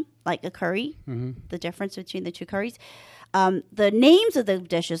to them, like a curry. Mm-hmm. The difference between the two curries. The names of the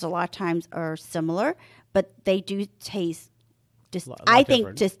dishes a lot of times are similar, but they do taste,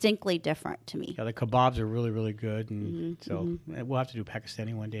 distinctly different to me. Yeah, the kebabs are really, really good, and we'll have to do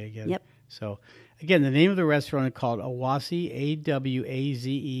Pakistani one day again. Yep. So, again, the name of the restaurant is called Awaze,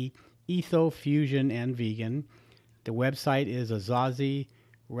 Awaze, Etho Fusion and Vegan. The website is Azazi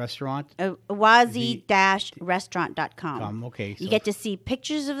Restaurant. Awazi-restaurant.com. Okay. You get to see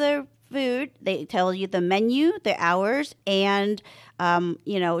pictures of their food. They tell you the menu, the hours, and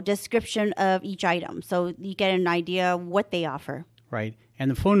description of each item. So you get an idea of what they offer. Right.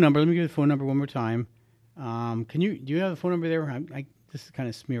 And the phone number, let me give the phone number one more time. Do you have the phone number there? This is kind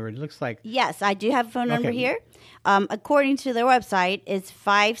of smeared. It looks like. Yes, I do have a phone number here. According to their website, it's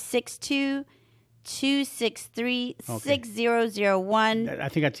 562-263-6001. I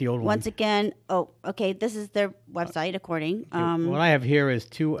think that's the old one. Once again, this is their website according. What I have here is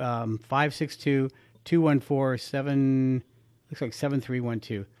 562-214-7, looks like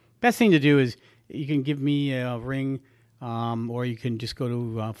 7312. Best thing to do is you can give me a ring, or you can just go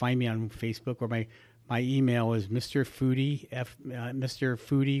to find me on Facebook, or my email is Mr. Foodie, Mr.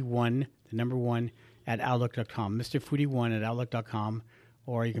 Foodie1, the number 1, at Outlook.com. Mr. Foodie1 at Outlook.com.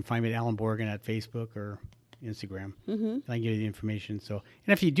 Or you can find me at Alan Borgen at Facebook or Instagram. Mm-hmm. I can give you the information. So,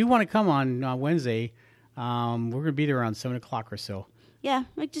 and if you do want to come on Wednesday, we're going to be there around 7 o'clock or so. Yeah,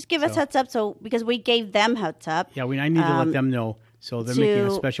 just give us heads up. So because we gave them heads up. Yeah, I need to let them know. So they're making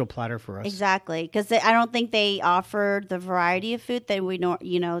a special platter for us. Exactly, because I don't think they offer the variety of food that we know.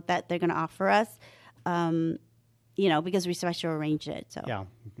 That they're going to offer us. Because we special arranged it. So yeah,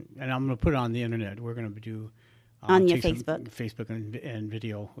 and I'm going to put it on the internet. We're going to do. On your Facebook. and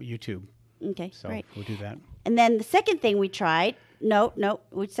video, YouTube. Okay, so great. We'll do that. And then the second thing we tried, after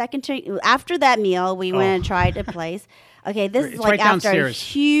that meal, we went and tried a place. Okay, this is like after a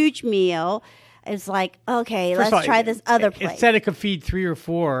huge meal. It's like, okay, let's try this other place. It said it could feed 3 or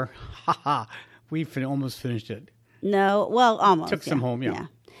 4. We almost finished it. No, well, almost. Took some home, yeah.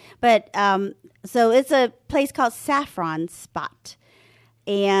 But, so it's a place called Saffron Spot.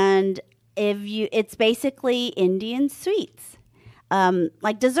 And it's basically Indian sweets,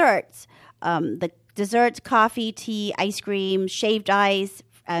 like desserts. The desserts, coffee, tea, ice cream, shaved ice,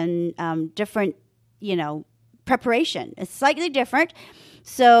 and different, preparation. It's slightly different.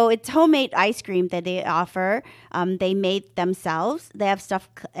 So it's homemade ice cream that they offer. They made themselves. They have stuff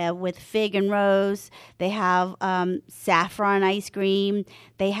with fig and rose. They have saffron ice cream.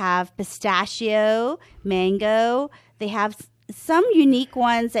 They have pistachio, mango. They have some unique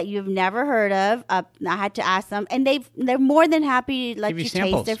ones that you've never heard of. I had to ask them, and they're more than happy to let you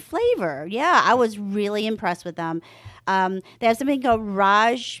taste their flavor. Yeah, I was really impressed with them. They have something called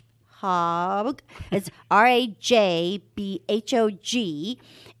Raj Hog. It's RAJBHOG.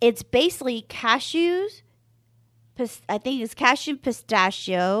 It's basically cashews. I think it's cashew,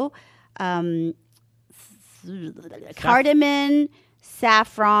 pistachio, cardamom,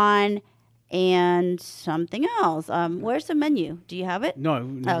 saffron, and something else. Where's the menu? Do you have it? No.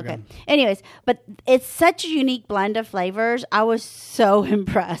 Okay. Anyways, but it's such a unique blend of flavors. I was so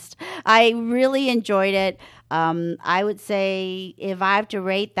impressed. I really enjoyed it. I would say if I have to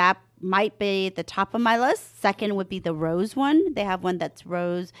rate, that might be at the top of my list. Second would be the rose one. They have one that's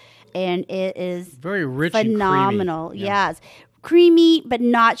rose, and it is very rich, phenomenal. And creamy. Yeah. Yes, creamy, but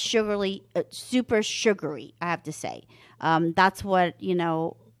not sugary, super sugary. I have to say, that's what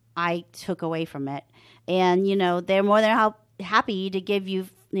I took away from it. And they're more than happy to give you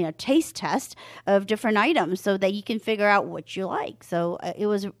taste test of different items so that you can figure out what you like. So it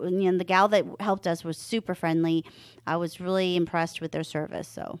was, the gal that helped us was super friendly. I was really impressed with their service.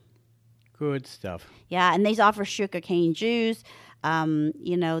 So good stuff. Yeah, and they offer sugarcane juice.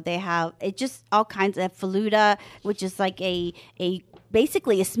 They have just all kinds of faluda, which is like a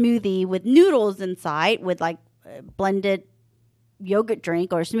basically a smoothie with noodles inside with like blended yogurt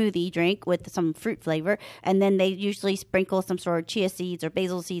drink or smoothie drink with some fruit flavor, and then they usually sprinkle some sort of chia seeds or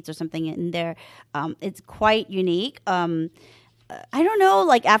basil seeds or something in there. It's quite unique. I don't know,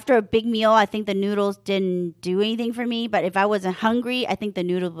 like after a big meal, I think the noodles didn't do anything for me, but if I wasn't hungry, I think the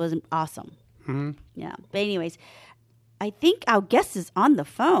noodles was awesome. Mm-hmm. Yeah, but anyways, I think our guest is on the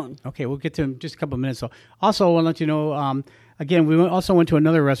phone. Okay, we'll get to him in just a couple of minutes. So also, I want to let you know, again, we also went to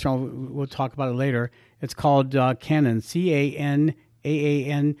another restaurant. We'll talk about it later. It's called Canaan, Canaan.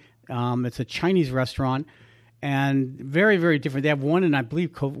 It's a Chinese restaurant, and very, very different. They have one in, I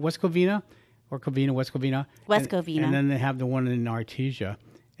believe, West Covina. West Covina. And then they have the one in Artesia.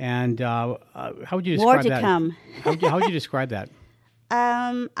 And how would you describe that? More to come. How would you describe that?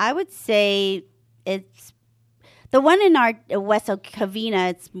 I would say it's the one in our West Covina.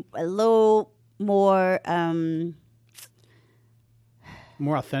 It's a little more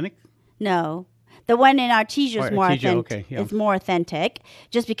more authentic. No, the one in Artesia is more authentic. Okay, yeah. It's more authentic,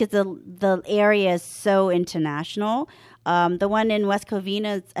 just because the area is so international. The one in West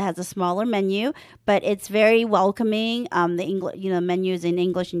Covina has a smaller menu, but it's very welcoming. The menu is in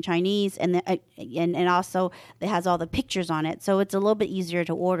English and Chinese, and also it has all the pictures on it, so it's a little bit easier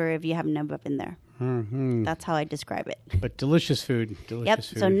to order if you haven't never been there. Mm-hmm. That's how I describe it. But delicious food. Yep.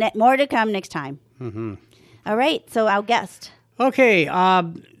 So more to come next time. Mm-hmm. All right. So our guest. Okay.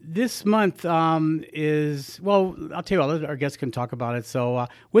 This month is, well, I'll tell you what, our guests can talk about it. So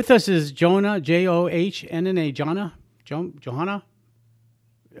with us is Jonah, Johna, Johanna,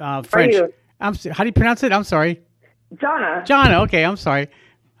 French. How do you pronounce it? I'm sorry. Jonna. Okay, I'm sorry.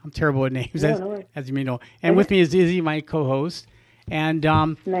 I'm terrible at names, as you may know. And with me is Izzy, my co-host. And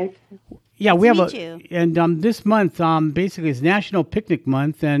nice. Yeah, we have you. And this month basically is National Picnic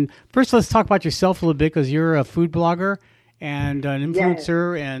Month. And first, let's talk about yourself a little bit, because you're a food blogger and an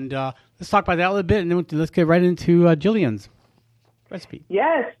influencer. Yes. And let's talk about that a little bit, and then let's get right into Jillian's recipe.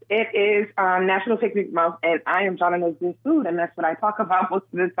 Yes, it is National Picnic Month, and I am Jonna Knows Good Food, and that's what I talk about most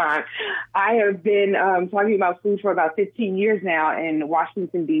of the time. I have been talking about food for about 15 years now in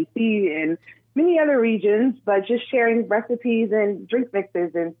Washington, D.C., and many other regions, but just sharing recipes and drink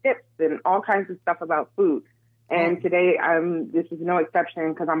mixes and tips and all kinds of stuff about food. And today, this is no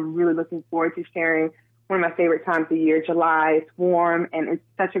exception, because I'm really looking forward to sharing one of my favorite times of the year. July, it's warm, and it's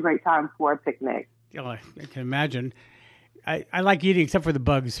such a great time for a picnic. Oh, I can imagine. I like eating except for the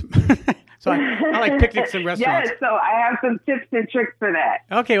bugs. So I like picnics and restaurants. Yes, so I have some tips and tricks for that.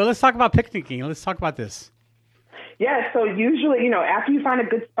 Okay, well, let's talk about picnicking. Let's talk about this. Yeah, so usually, after you find a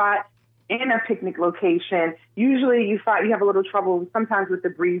good spot in a picnic location, usually you have a little trouble sometimes with the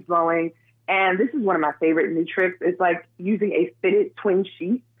breeze blowing. And this is one of my favorite new tricks. It's like using a fitted twin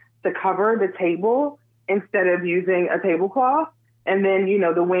sheet to cover the table instead of using a tablecloth. And then,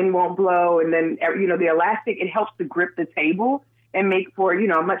 the wind won't blow. And then, the elastic, it helps to grip the table and make for,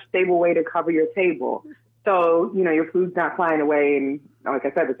 a much stable way to cover your table. So, your food's not flying away. And like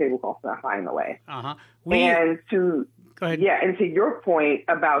I said, the tablecloth's not flying away. Uh-huh. Go ahead. Yeah, and to your point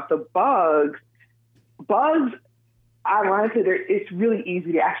about the bugs, ironically, it's really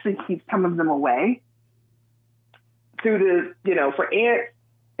easy to actually keep some of them away. for ants,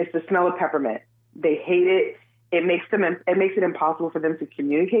 it's the smell of peppermint. They hate it. It makes it impossible for them to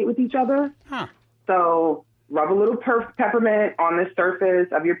communicate with each other. Huh. So rub a little peppermint on the surface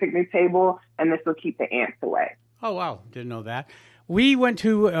of your picnic table, and this will keep the ants away. Oh, wow. Didn't know that. We went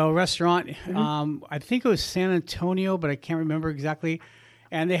to a restaurant, I think it was San Antonio, but I can't remember exactly.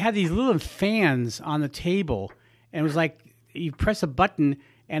 And they had these little fans on the table. And it was like you press a button,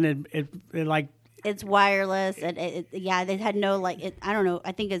 and it like... It's wireless, and they had no I don't know.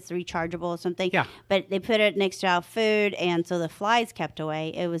 I think it's rechargeable or something. Yeah. But they put it next to our food, and so the flies kept away.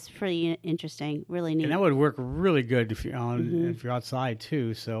 It was pretty interesting, really neat. And that would work really good if you're outside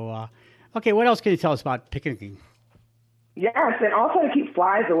too. So, okay, what else can you tell us about picnicking? Yes, and also to keep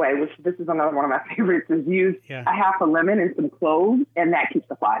flies away, which this is another one of my favorites, is use a half a lemon and some cloves, and that keeps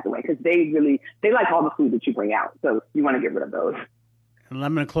the flies away because they like all the food that you bring out. So you want to get rid of those. And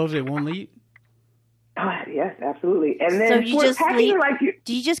lemon and cloves they won't eat. Oh, yes, absolutely. And then so you just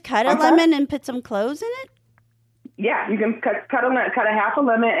do you just cut a lemon and put some cloves in it? Yeah, you can cut a half a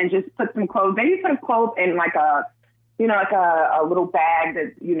lemon and just put some cloves. Maybe put a clove in like a little bag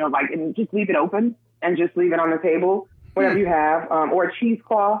that and just leave it open and just leave it on the table, whatever you have, or a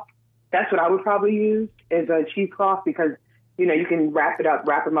cheesecloth. That's what I would probably use is a cheesecloth because you can wrap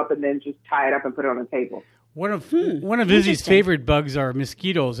them up, and then just tie it up and put it on the table. One of Izzy's favorite bugs are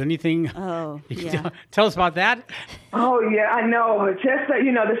mosquitoes. Anything? Oh, yeah. Tell us about that. Oh, yeah, I know. Just that,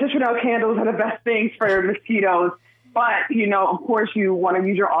 the citronelle candles are the best things for mosquitoes. But, of course, you want to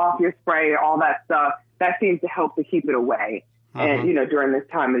use your spray, all that stuff. That seems to help to keep it away, and during this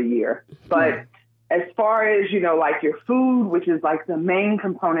time of the year. But as far as, like your food, which is like the main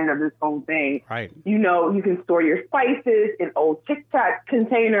component of this whole thing, right? You can store your spices in old Tic Tac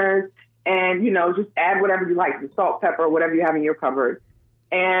containers. And, just add whatever you like, the salt, pepper, whatever you have in your cupboard.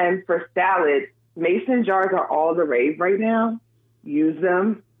 And for salads, mason jars are all the rage right now. Use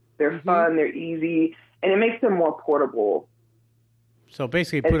them. They're fun. They're easy. And it makes them more portable. So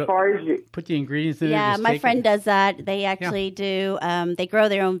basically put the ingredients in it. Yeah, my friend does that. They actually do. They grow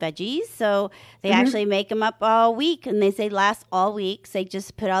their own veggies. So they actually make them up all week. And they say last all week. So they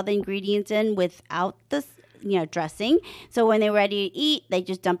just put all the ingredients in without the dressing. So when they're ready to eat, they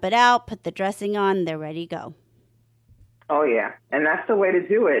just dump it out, put the dressing on, they're ready to go. Oh, yeah. And that's the way to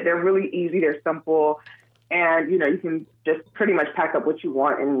do it. They're really easy. They're simple. And, you can just pretty much pack up what you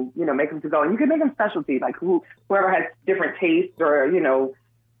want and, make them to go. And you can make them specialty, like whoever has different tastes or,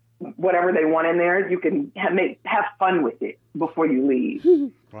 whatever they want in there, you can have fun with it before you leave.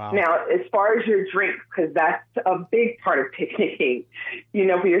 Wow. Now, as far as your drink, because that's a big part of picnicking,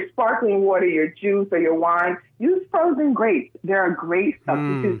 for your sparkling water, your juice, or your wine, use frozen grapes. They're a great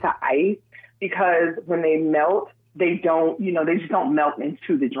substitute to ice because when they melt, they just don't melt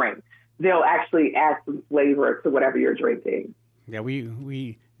into the drink. They'll actually add some flavor to whatever you're drinking. Yeah,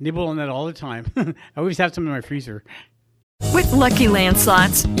 we nibble on that all the time. I always have some in my freezer. With Lucky Land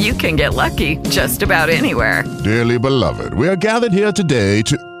Slots, you can get lucky just about anywhere. Dearly beloved, we are gathered here today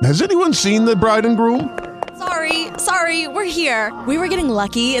to... Has anyone seen the bride and groom? Sorry, we're here. We were getting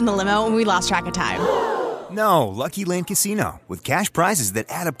lucky in the limo and we lost track of time. No, Lucky Land Casino, with cash prizes that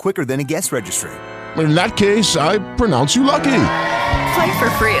add up quicker than a guest registry. In that case, I pronounce you lucky. Play for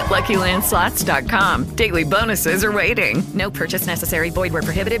free at LuckyLandSlots.com. Daily bonuses are waiting. No purchase necessary. Void where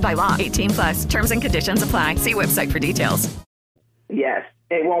prohibited by law. 18+. Terms and conditions apply. See website for details. Yes,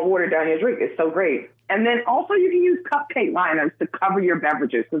 it won't water down your drink. It's so great. And then also you can use cupcake liners to cover your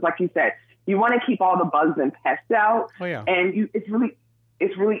beverages. Because like you said, you want to keep all the bugs and pests out. Oh, yeah. And it's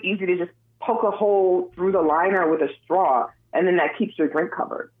really easy to just poke a hole through the liner with a straw. And then that keeps your drink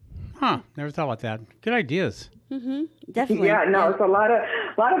covered. Huh, never thought about that. Good ideas. Definitely. Yeah, no, it's a lot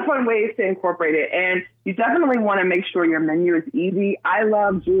of fun ways to incorporate it. And you definitely want to make sure your menu is easy. I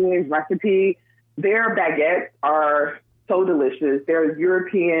love Julien's Recipe. Their baguettes are so delicious. They're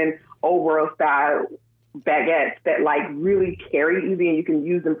European old world style baguettes that really carry easy, and you can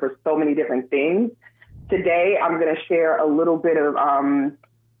use them for so many different things. Today, I'm going to share a little bit of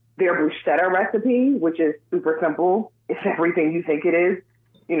their bruschetta recipe, which is super simple. It's everything you think it is.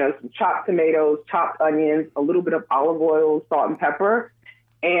 Some chopped tomatoes, chopped onions, a little bit of olive oil, salt and pepper.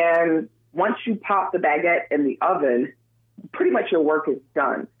 And once you pop the baguette in the oven, pretty much your work is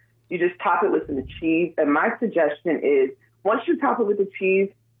done. You just top it with some cheese. And my suggestion is once you top it with the cheese,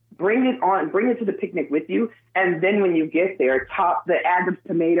 bring it to the picnic with you. And then when you get there, add the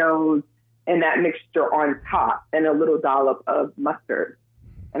tomatoes and that mixture on top and a little dollop of mustard.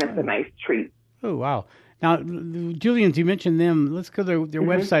 And it's a nice treat. Oh, wow. Now, Julien's, you mentioned them. Let's go to their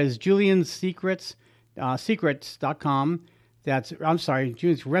website. Is Julien's Secrets, secrets.com. I'm sorry,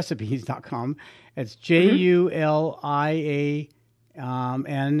 Julian'sRecipes.com. It's JULIAN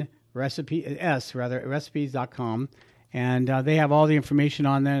recipes.com. And they have all the information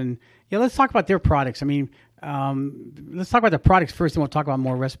on that. And yeah, let's talk about their products. I mean, let's talk about the products first, and we'll talk about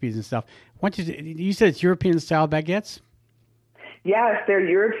more recipes and stuff. You said it's European-style baguettes? Yes, they're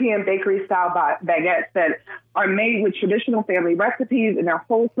European bakery-style baguettes that are made with traditional family recipes, and they're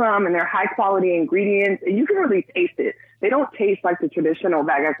wholesome, and they're high-quality ingredients, and you can really taste it. They don't taste like the traditional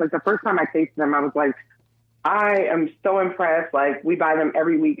baguettes. Like, the first time I tasted them, I was like, I am so impressed. Like, we buy them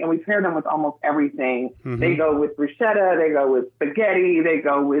every week, and we pair them with almost everything. Mm-hmm. They go with bruschetta, they go with spaghetti, they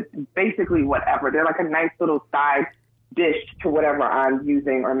go with basically whatever. They're like a nice little side dish to whatever I'm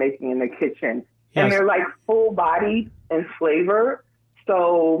using or making in the kitchen. Yes. And they're like full-bodied in flavor,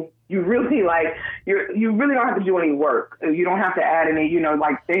 so you really you really don't have to do any work. You don't have to add any,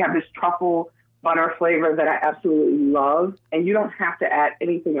 like they have this truffle butter flavor that I absolutely love, and you don't have to add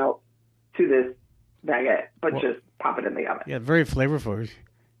anything else to this baguette, but just pop it in the oven. Yeah, very flavorful.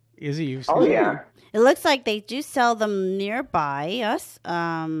 Izzy, oh yeah. It looks like they do sell them nearby us.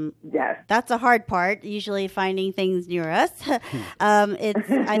 Yes, that's a hard part. Usually finding things near us.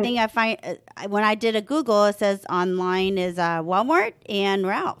 I think I find when I did a Google, it says online is Walmart and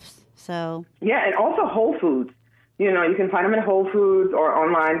Ralph's. So yeah, and also Whole Foods. You can find them in Whole Foods or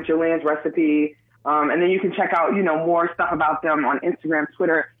online, Julian's Recipe, and then you can check out more stuff about them on Instagram,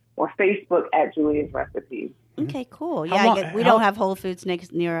 Twitter, or Facebook at Julian's Recipe. Okay, cool. Yeah, we don't have Whole Foods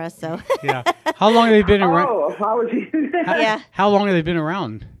near us, so. Yeah. How long have they been around? Oh, apologies. Yeah. How long have they been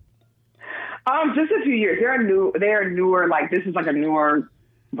around? Just a few years. They are newer. Like, this is like a newer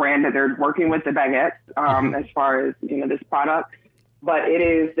brand that they're working with, the baguettes, as far as this product. But it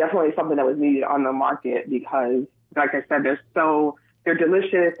is definitely something that was needed on the market because, like I said, they're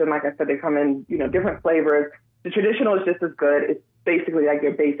delicious, and like I said, they come in different flavors. The traditional is just as good. It's basically like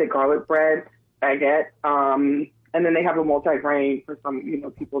your basic garlic bread baguette, and then they have a multi-grain for some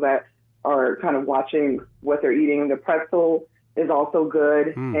people that are kind of watching what they're eating. The pretzel is also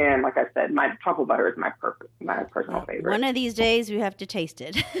good, and like I said, my truffle butter is my personal favorite. One of these days we have to taste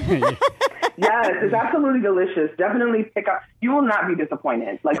it. Yes, it's absolutely delicious. Definitely pick up. You will not be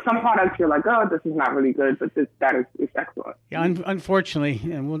disappointed. Like some products, you're like, oh, this is not really good, but it's excellent. Yeah, unfortunately,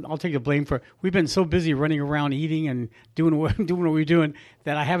 and I'll take the blame for it. We've been so busy running around eating and doing what we're doing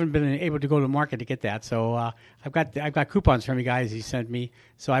that I haven't been able to go to the market to get that. So I've got coupons from you guys he sent me,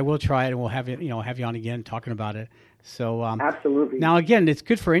 so I will try it, and we'll have you on again talking about it. So absolutely. Now again, it's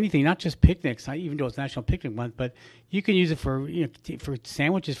good for anything, not just picnics. Even though it's National Picnic Month, but you can use it for for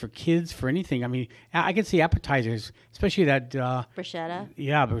sandwiches, for kids, for anything. I mean, I can see appetizers, especially that bruschetta.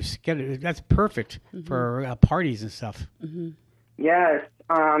 Yeah, bruschetta. That's perfect for parties and stuff. Mm-hmm. Yes,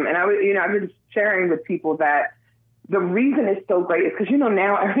 and I've been sharing with people that the reason it's so great is because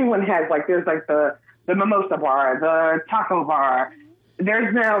now everyone has there's the mimosa bar, the taco bar.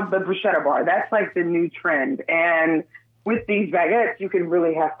 There's now the bruschetta bar. That's like the new trend. And with these baguettes, you can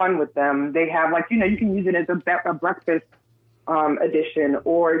really have fun with them. They have you can use it as a breakfast addition,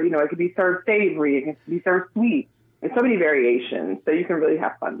 or, it could be served savory. It can be served sweet. There's so many variations, so you can really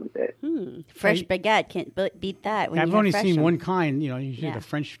have fun with it. Fresh baguette, can't beat that. I've only seen one kind, usually the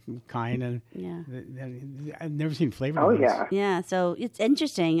French kind, and I've never seen flavor. Oh, yeah. Yeah, so it's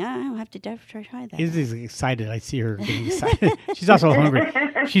interesting. I'll have to try that. Izzy's excited. I see her getting excited. She's also hungry.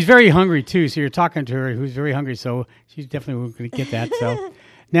 She's very hungry, too, so you're talking to her who's very hungry, so she's definitely going to get that. So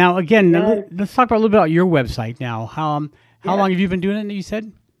now, again, let's talk about a little bit about your website now. How long have you been doing it, you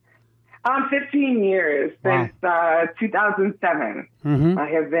said? 15 years since 2007. Mm-hmm. I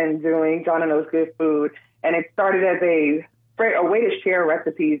have been doing Donna Knows Good Food, and it started as a way to share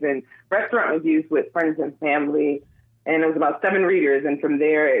recipes and restaurant reviews with friends and family. And it was about 7 readers, and from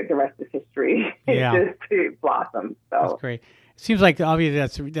there, the rest is history. It blossomed. So that's great. It seems like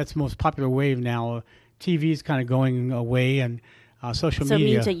obviously that's the most popular wave now. TV is kind of going away, and social media. So it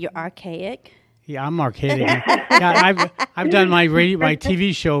means that you're archaic. Yeah, I'm archaic. Yeah, I've done my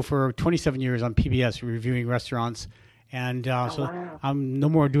TV show for 27 years on PBS, reviewing restaurants, and so wow. I'm no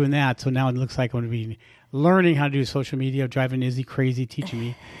more doing that. So now it looks like I'm going to be learning how to do social media, driving Izzy crazy, teaching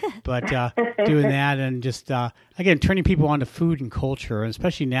me, but doing that and just again turning people on to food and culture, and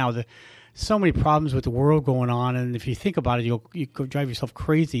especially now so many problems with the world going on, and if you think about it, you drive yourself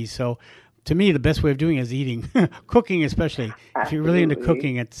crazy. So to me, the best way of doing it is eating, cooking especially. Absolutely. If you're really into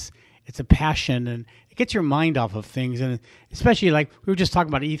cooking, it's a passion, and it gets your mind off of things. And especially like we were just talking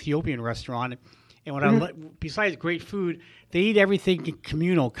about an Ethiopian restaurant, and what besides great food, they eat everything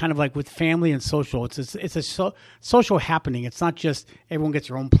communal, kind of like with family and social. It's a social happening. It's not just everyone gets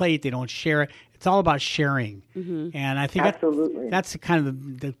their own plate. They don't share it. it's all about sharing. Mm-hmm. And I think that's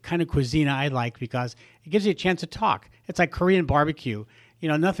the kind of cuisine I like because it gives you a chance to talk. It's like Korean barbecue.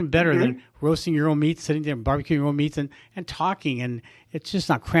 Nothing better than roasting your own meat, sitting there and barbecuing your own meats and talking. And it's just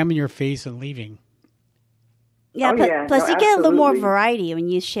not cramming your face and leaving. Yeah, plus you get a little more variety when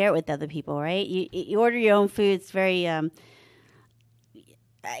you share it with other people, right? You order your own food. It's very,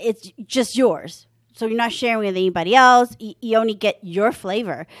 it's just yours. So you're not sharing with anybody else. You only get your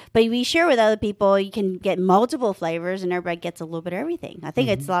flavor. But if you share with other people, you can get multiple flavors and everybody gets a little bit of everything. I think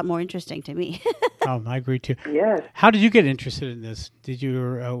it's a lot more interesting to me. I agree too. Yes. How did you get interested in this? Did you,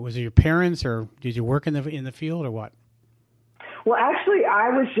 was it your parents or did you work in the field or what? Well, actually,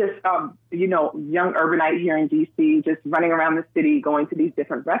 I was just, young urbanite here in D.C., just running around the city, going to these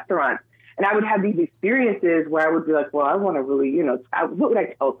different restaurants. And I would have these experiences where I would be like, well, I want to really, what would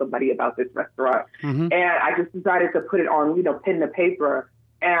I tell somebody about this restaurant? Mm-hmm. And I just decided to put it on, pen to paper.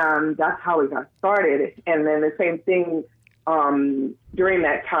 And that's how we got started. And then the same thing, during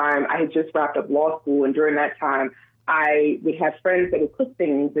that time, I had just wrapped up law school. And during that time, I would have friends that would cook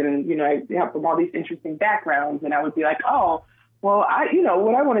things. And, I have from all these interesting backgrounds. And I would be like, oh, well,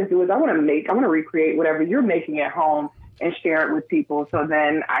 what I want to do is I want to recreate whatever you're making at home and share it with people. So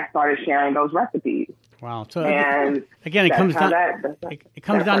then I started sharing those recipes. Wow. So and again, it comes down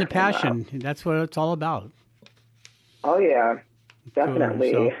to passion. That's what it's all about. Oh, yeah,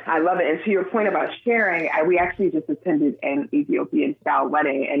 definitely. Cool. So, I love it. And to your point about sharing, we actually just attended an Ethiopian-style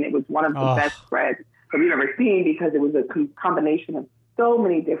wedding, and it was one of the best spreads that we've ever seen because it was a combination of so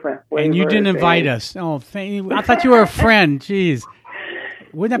many different flavors. And you didn't invite us. Oh, I thought you were a friend. Jeez.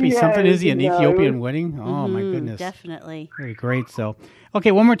 Wouldn't that be something, Izzy, an Ethiopian wedding? Oh, my goodness. Definitely. Very great. So,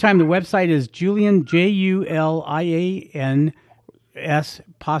 okay, one more time. The website is Julian, Julians,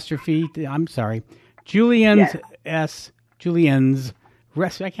 Julian's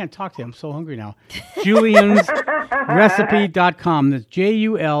recipe. I can't talk to him. I'm so hungry now. JuliansRecipe.com. That's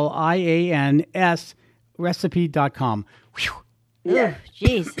JuliansRecipe.com. Recipe.com. Yeah.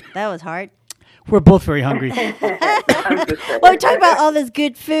 Jeez, that was hard. We're both very hungry. Well, we talk about all this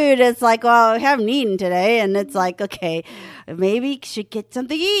good food. It's like, well, we haven't eaten today, and it's like, okay, maybe you should get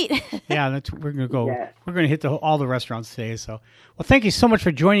something to eat. Yeah, we're gonna go. Yeah. We're gonna hit all the restaurants today. So, well, thank you so much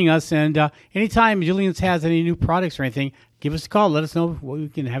for joining us. And anytime Julian's has any new products or anything, give us a call. Let us know. We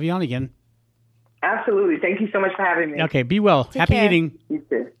can have you on again. Absolutely. Thank you so much for having me. Okay. Be well. Happy eating. You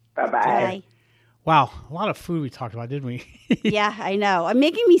too. Bye-bye. Bye. Wow, a lot of food we talked about, didn't we? Yeah, I know. I'm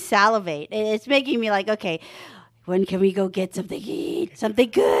making me salivate. It's making me like, okay, when can we go get something to eat?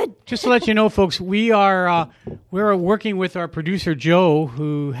 Something good. Just to let you know, folks, we're working with our producer, Joe,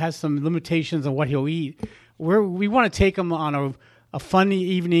 who has some limitations on what he'll eat. We want to take him on a fun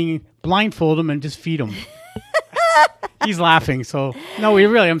evening, blindfold him, and just feed him. He's laughing. So, no,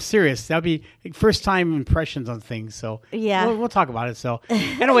 I'm serious. That'd be first time impressions on things. So, yeah, we'll talk about it. So,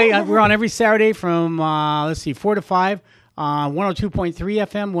 anyway, we're on every Saturday from, 4 to 5, 102.3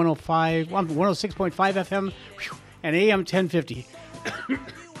 FM, 106.5 FM, and AM 1050.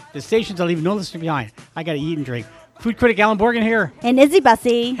 The stations will leave no listener behind. I got to eat and drink. Food critic Alan Borgen here. And Izzy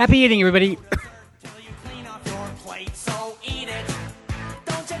Bussey. Happy eating, everybody.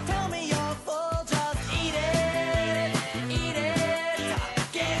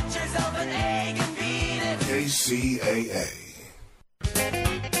 KCAA.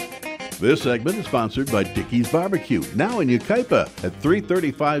 This segment is sponsored by Dickey's Barbecue, now in Yucaipa at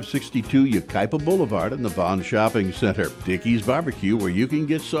 33562 Yucaipa Boulevard in the Vaughn Shopping Center. Dickey's Barbecue, where you can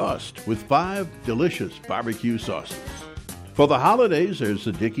get sauced with 5 delicious barbecue sauces. For the holidays, there's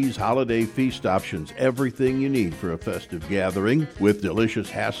the Dickey's Holiday Feast options. Everything you need for a festive gathering with delicious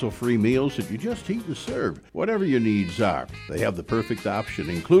hassle-free meals that you just heat and serve, whatever your needs are. They have the perfect option,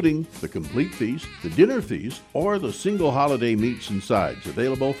 including the complete feast, the dinner feast, or the single holiday meats and sides,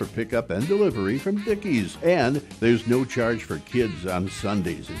 available for pickup and delivery from Dickey's. And there's no charge for kids on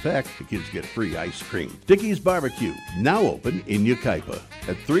Sundays. In fact, the kids get free ice cream. Dickey's Barbecue, now open in Yucaipa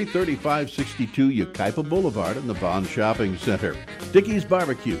at 33562 Yucaipa Boulevard in the Vaughn Shopping Center. Dickey's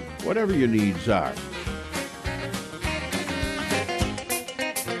Barbecue, whatever your needs are.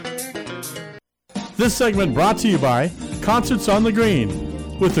 This segment brought to you by Concerts on the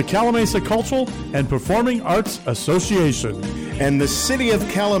Green with the Calamasa Cultural and Performing Arts Association. And the City of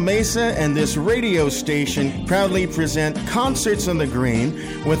Calamasa and this radio station proudly present Concerts on the Green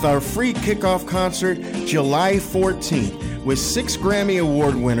with our free kickoff concert July 14th with 6 Grammy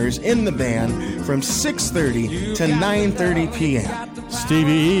Award winners in the band from 6:30 to 9:30 p.m.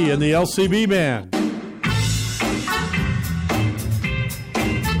 Stevie E and the LCB Band.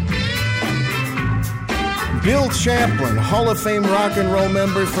 Bill Champlin, Hall of Fame rock and roll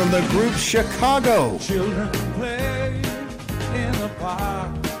member from the group Chicago. Children play in the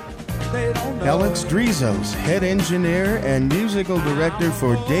park. They don't know. Alex Drizos, head engineer and musical director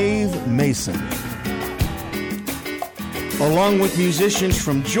for Dave Mason. Along with musicians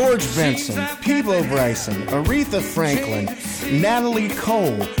from George Benson, Peebo Bryson, Aretha Franklin, Natalie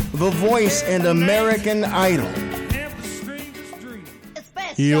Cole, The Voice, and American Idol.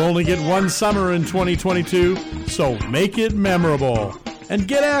 You only get one summer in 2022, so make it memorable and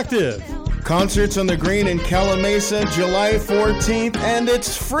get active. Concerts on the Green in Calamasa, July 14th, and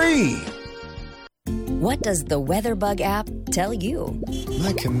it's free. What does the WeatherBug app tell you?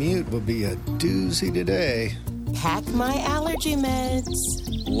 My commute will be a doozy today. Pack my allergy meds.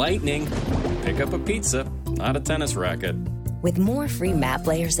 Lightning. Pick up a pizza, not a tennis racket. With more free map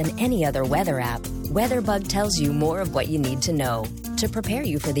layers than any other weather app, WeatherBug tells you more of what you need to know to prepare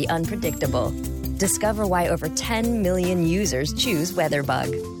you for the unpredictable. Discover why over 10 million users choose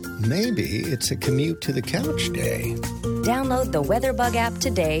WeatherBug. Maybe it's a commute to the couch day. Download the WeatherBug app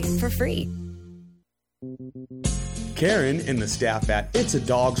today for free. Karen and the staff at It's a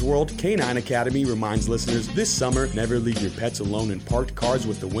Dog's World Canine Academy reminds listeners this summer, never leave your pets alone in parked cars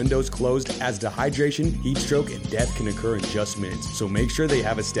with the windows closed, as dehydration, heat stroke, and death can occur in just minutes. So make sure they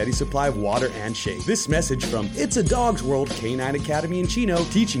have a steady supply of water and shade. This message from It's a Dog's World Canine Academy in Chino,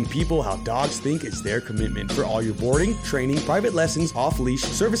 teaching people how dogs think is their commitment. For all your boarding, training, private lessons, off-leash,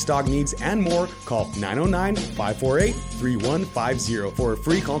 service dog needs, and more, call 909-548-3150 for a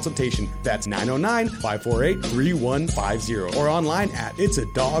free consultation. That's 909-548-3150. Or online at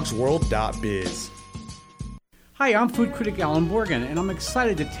itsadogsworld.biz. Hi, I'm food critic Alan Borgen, and I'm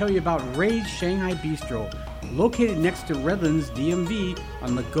excited to tell you about Ray's Shanghai Bistro, located next to Redlands DMV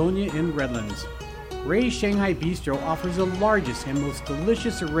on Lagonia in Redlands. Ray's Shanghai Bistro offers the largest and most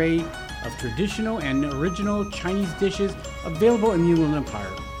delicious array of traditional and original Chinese dishes available in the Inland Empire.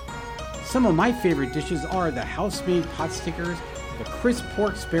 Some of my favorite dishes are the house-made pot stickers, the crisp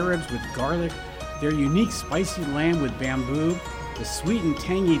pork spare ribs with garlic, their unique spicy lamb with bamboo, the sweet and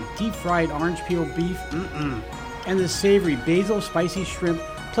tangy deep-fried orange peel beef, and the savory basil spicy shrimp,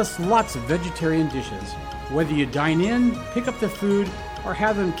 plus lots of vegetarian dishes. Whether you dine in, pick up the food, or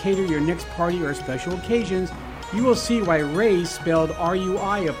have them cater your next party or special occasions, you will see why Ray's, spelled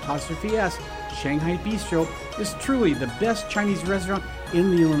R-U-I'(S), Shanghai Bistro, is truly the best Chinese restaurant in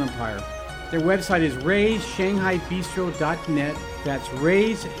the Inland Empire. Their website is raysshanghaibistro.net. That's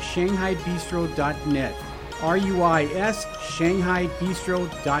raysshanghaibistro.net. RUIS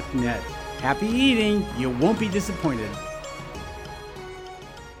shanghaibistro.net. Happy eating. You won't be disappointed.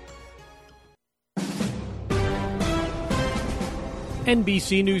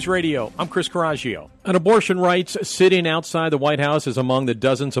 NBC News Radio, I'm Chris Coraggio. On abortion rights, sitting outside the White House is among the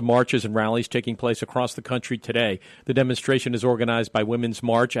dozens of marches and rallies taking place across the country today. The demonstration is organized by Women's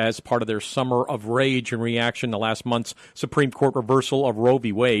March as part of their Summer of Rage in reaction to last month's Supreme Court reversal of Roe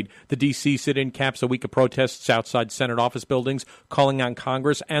v. Wade. The D.C. sit-in caps a week of protests outside Senate office buildings, calling on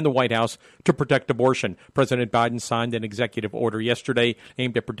Congress and the White House to protect abortion. President Biden signed an executive order yesterday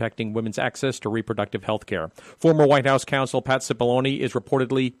aimed at protecting women's access to reproductive health care. Former White House counsel Pat Cipollone is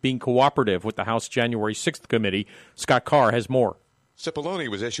reportedly being cooperative with the House January 6th committee. Scott Carr has more. Cipollone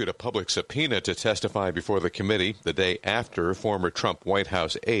was issued a public subpoena to testify before the committee the day after former Trump White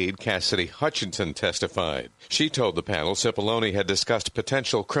House aide Cassidy Hutchinson testified. She told the panel Cipollone had discussed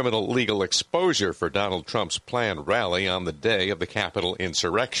potential criminal legal exposure for Donald Trump's planned rally on the day of the Capitol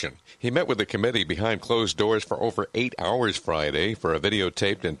insurrection. He met with the committee behind closed doors for over 8 hours Friday for a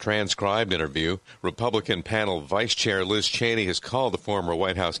videotaped and transcribed interview. Republican panel Vice Chair Liz Cheney has called the former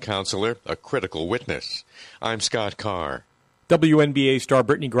White House counselor a critical witness. I'm Scott Carr. WNBA star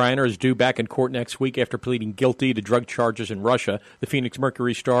Brittany Griner is due back in court next week after pleading guilty to drug charges in Russia. The Phoenix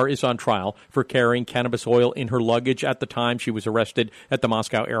Mercury star is on trial for carrying cannabis oil in her luggage at the time she was arrested at the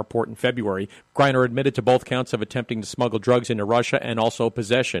Moscow airport in February. Griner admitted to both counts of attempting to smuggle drugs into Russia and also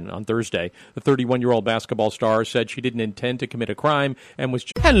possession on Thursday. The 31-year-old basketball star said she didn't intend to commit a crime and was...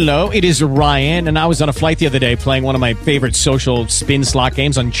 Hello, it is Ryan, and I was on a flight the other day playing one of my favorite social spin slot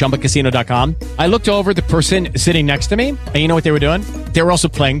games on ChumbaCasino.com. I looked over at the person sitting next to me, and you know what they were doing? They were also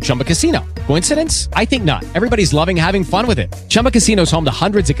playing Chumba Casino. Coincidence? I think not. Everybody's loving having fun with it. Chumba Casino is home to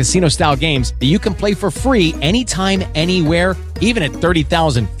hundreds of casino-style games that you can play for free anytime, anywhere, even at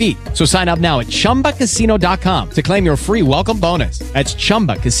 30,000 feet. So sign up now at ChumbaCasino.com to claim your free welcome bonus. That's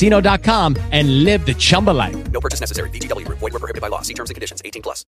ChumbaCasino.com and live the Chumba life. No purchase necessary. VGW. Void where prohibited by law. See terms and conditions. 18+.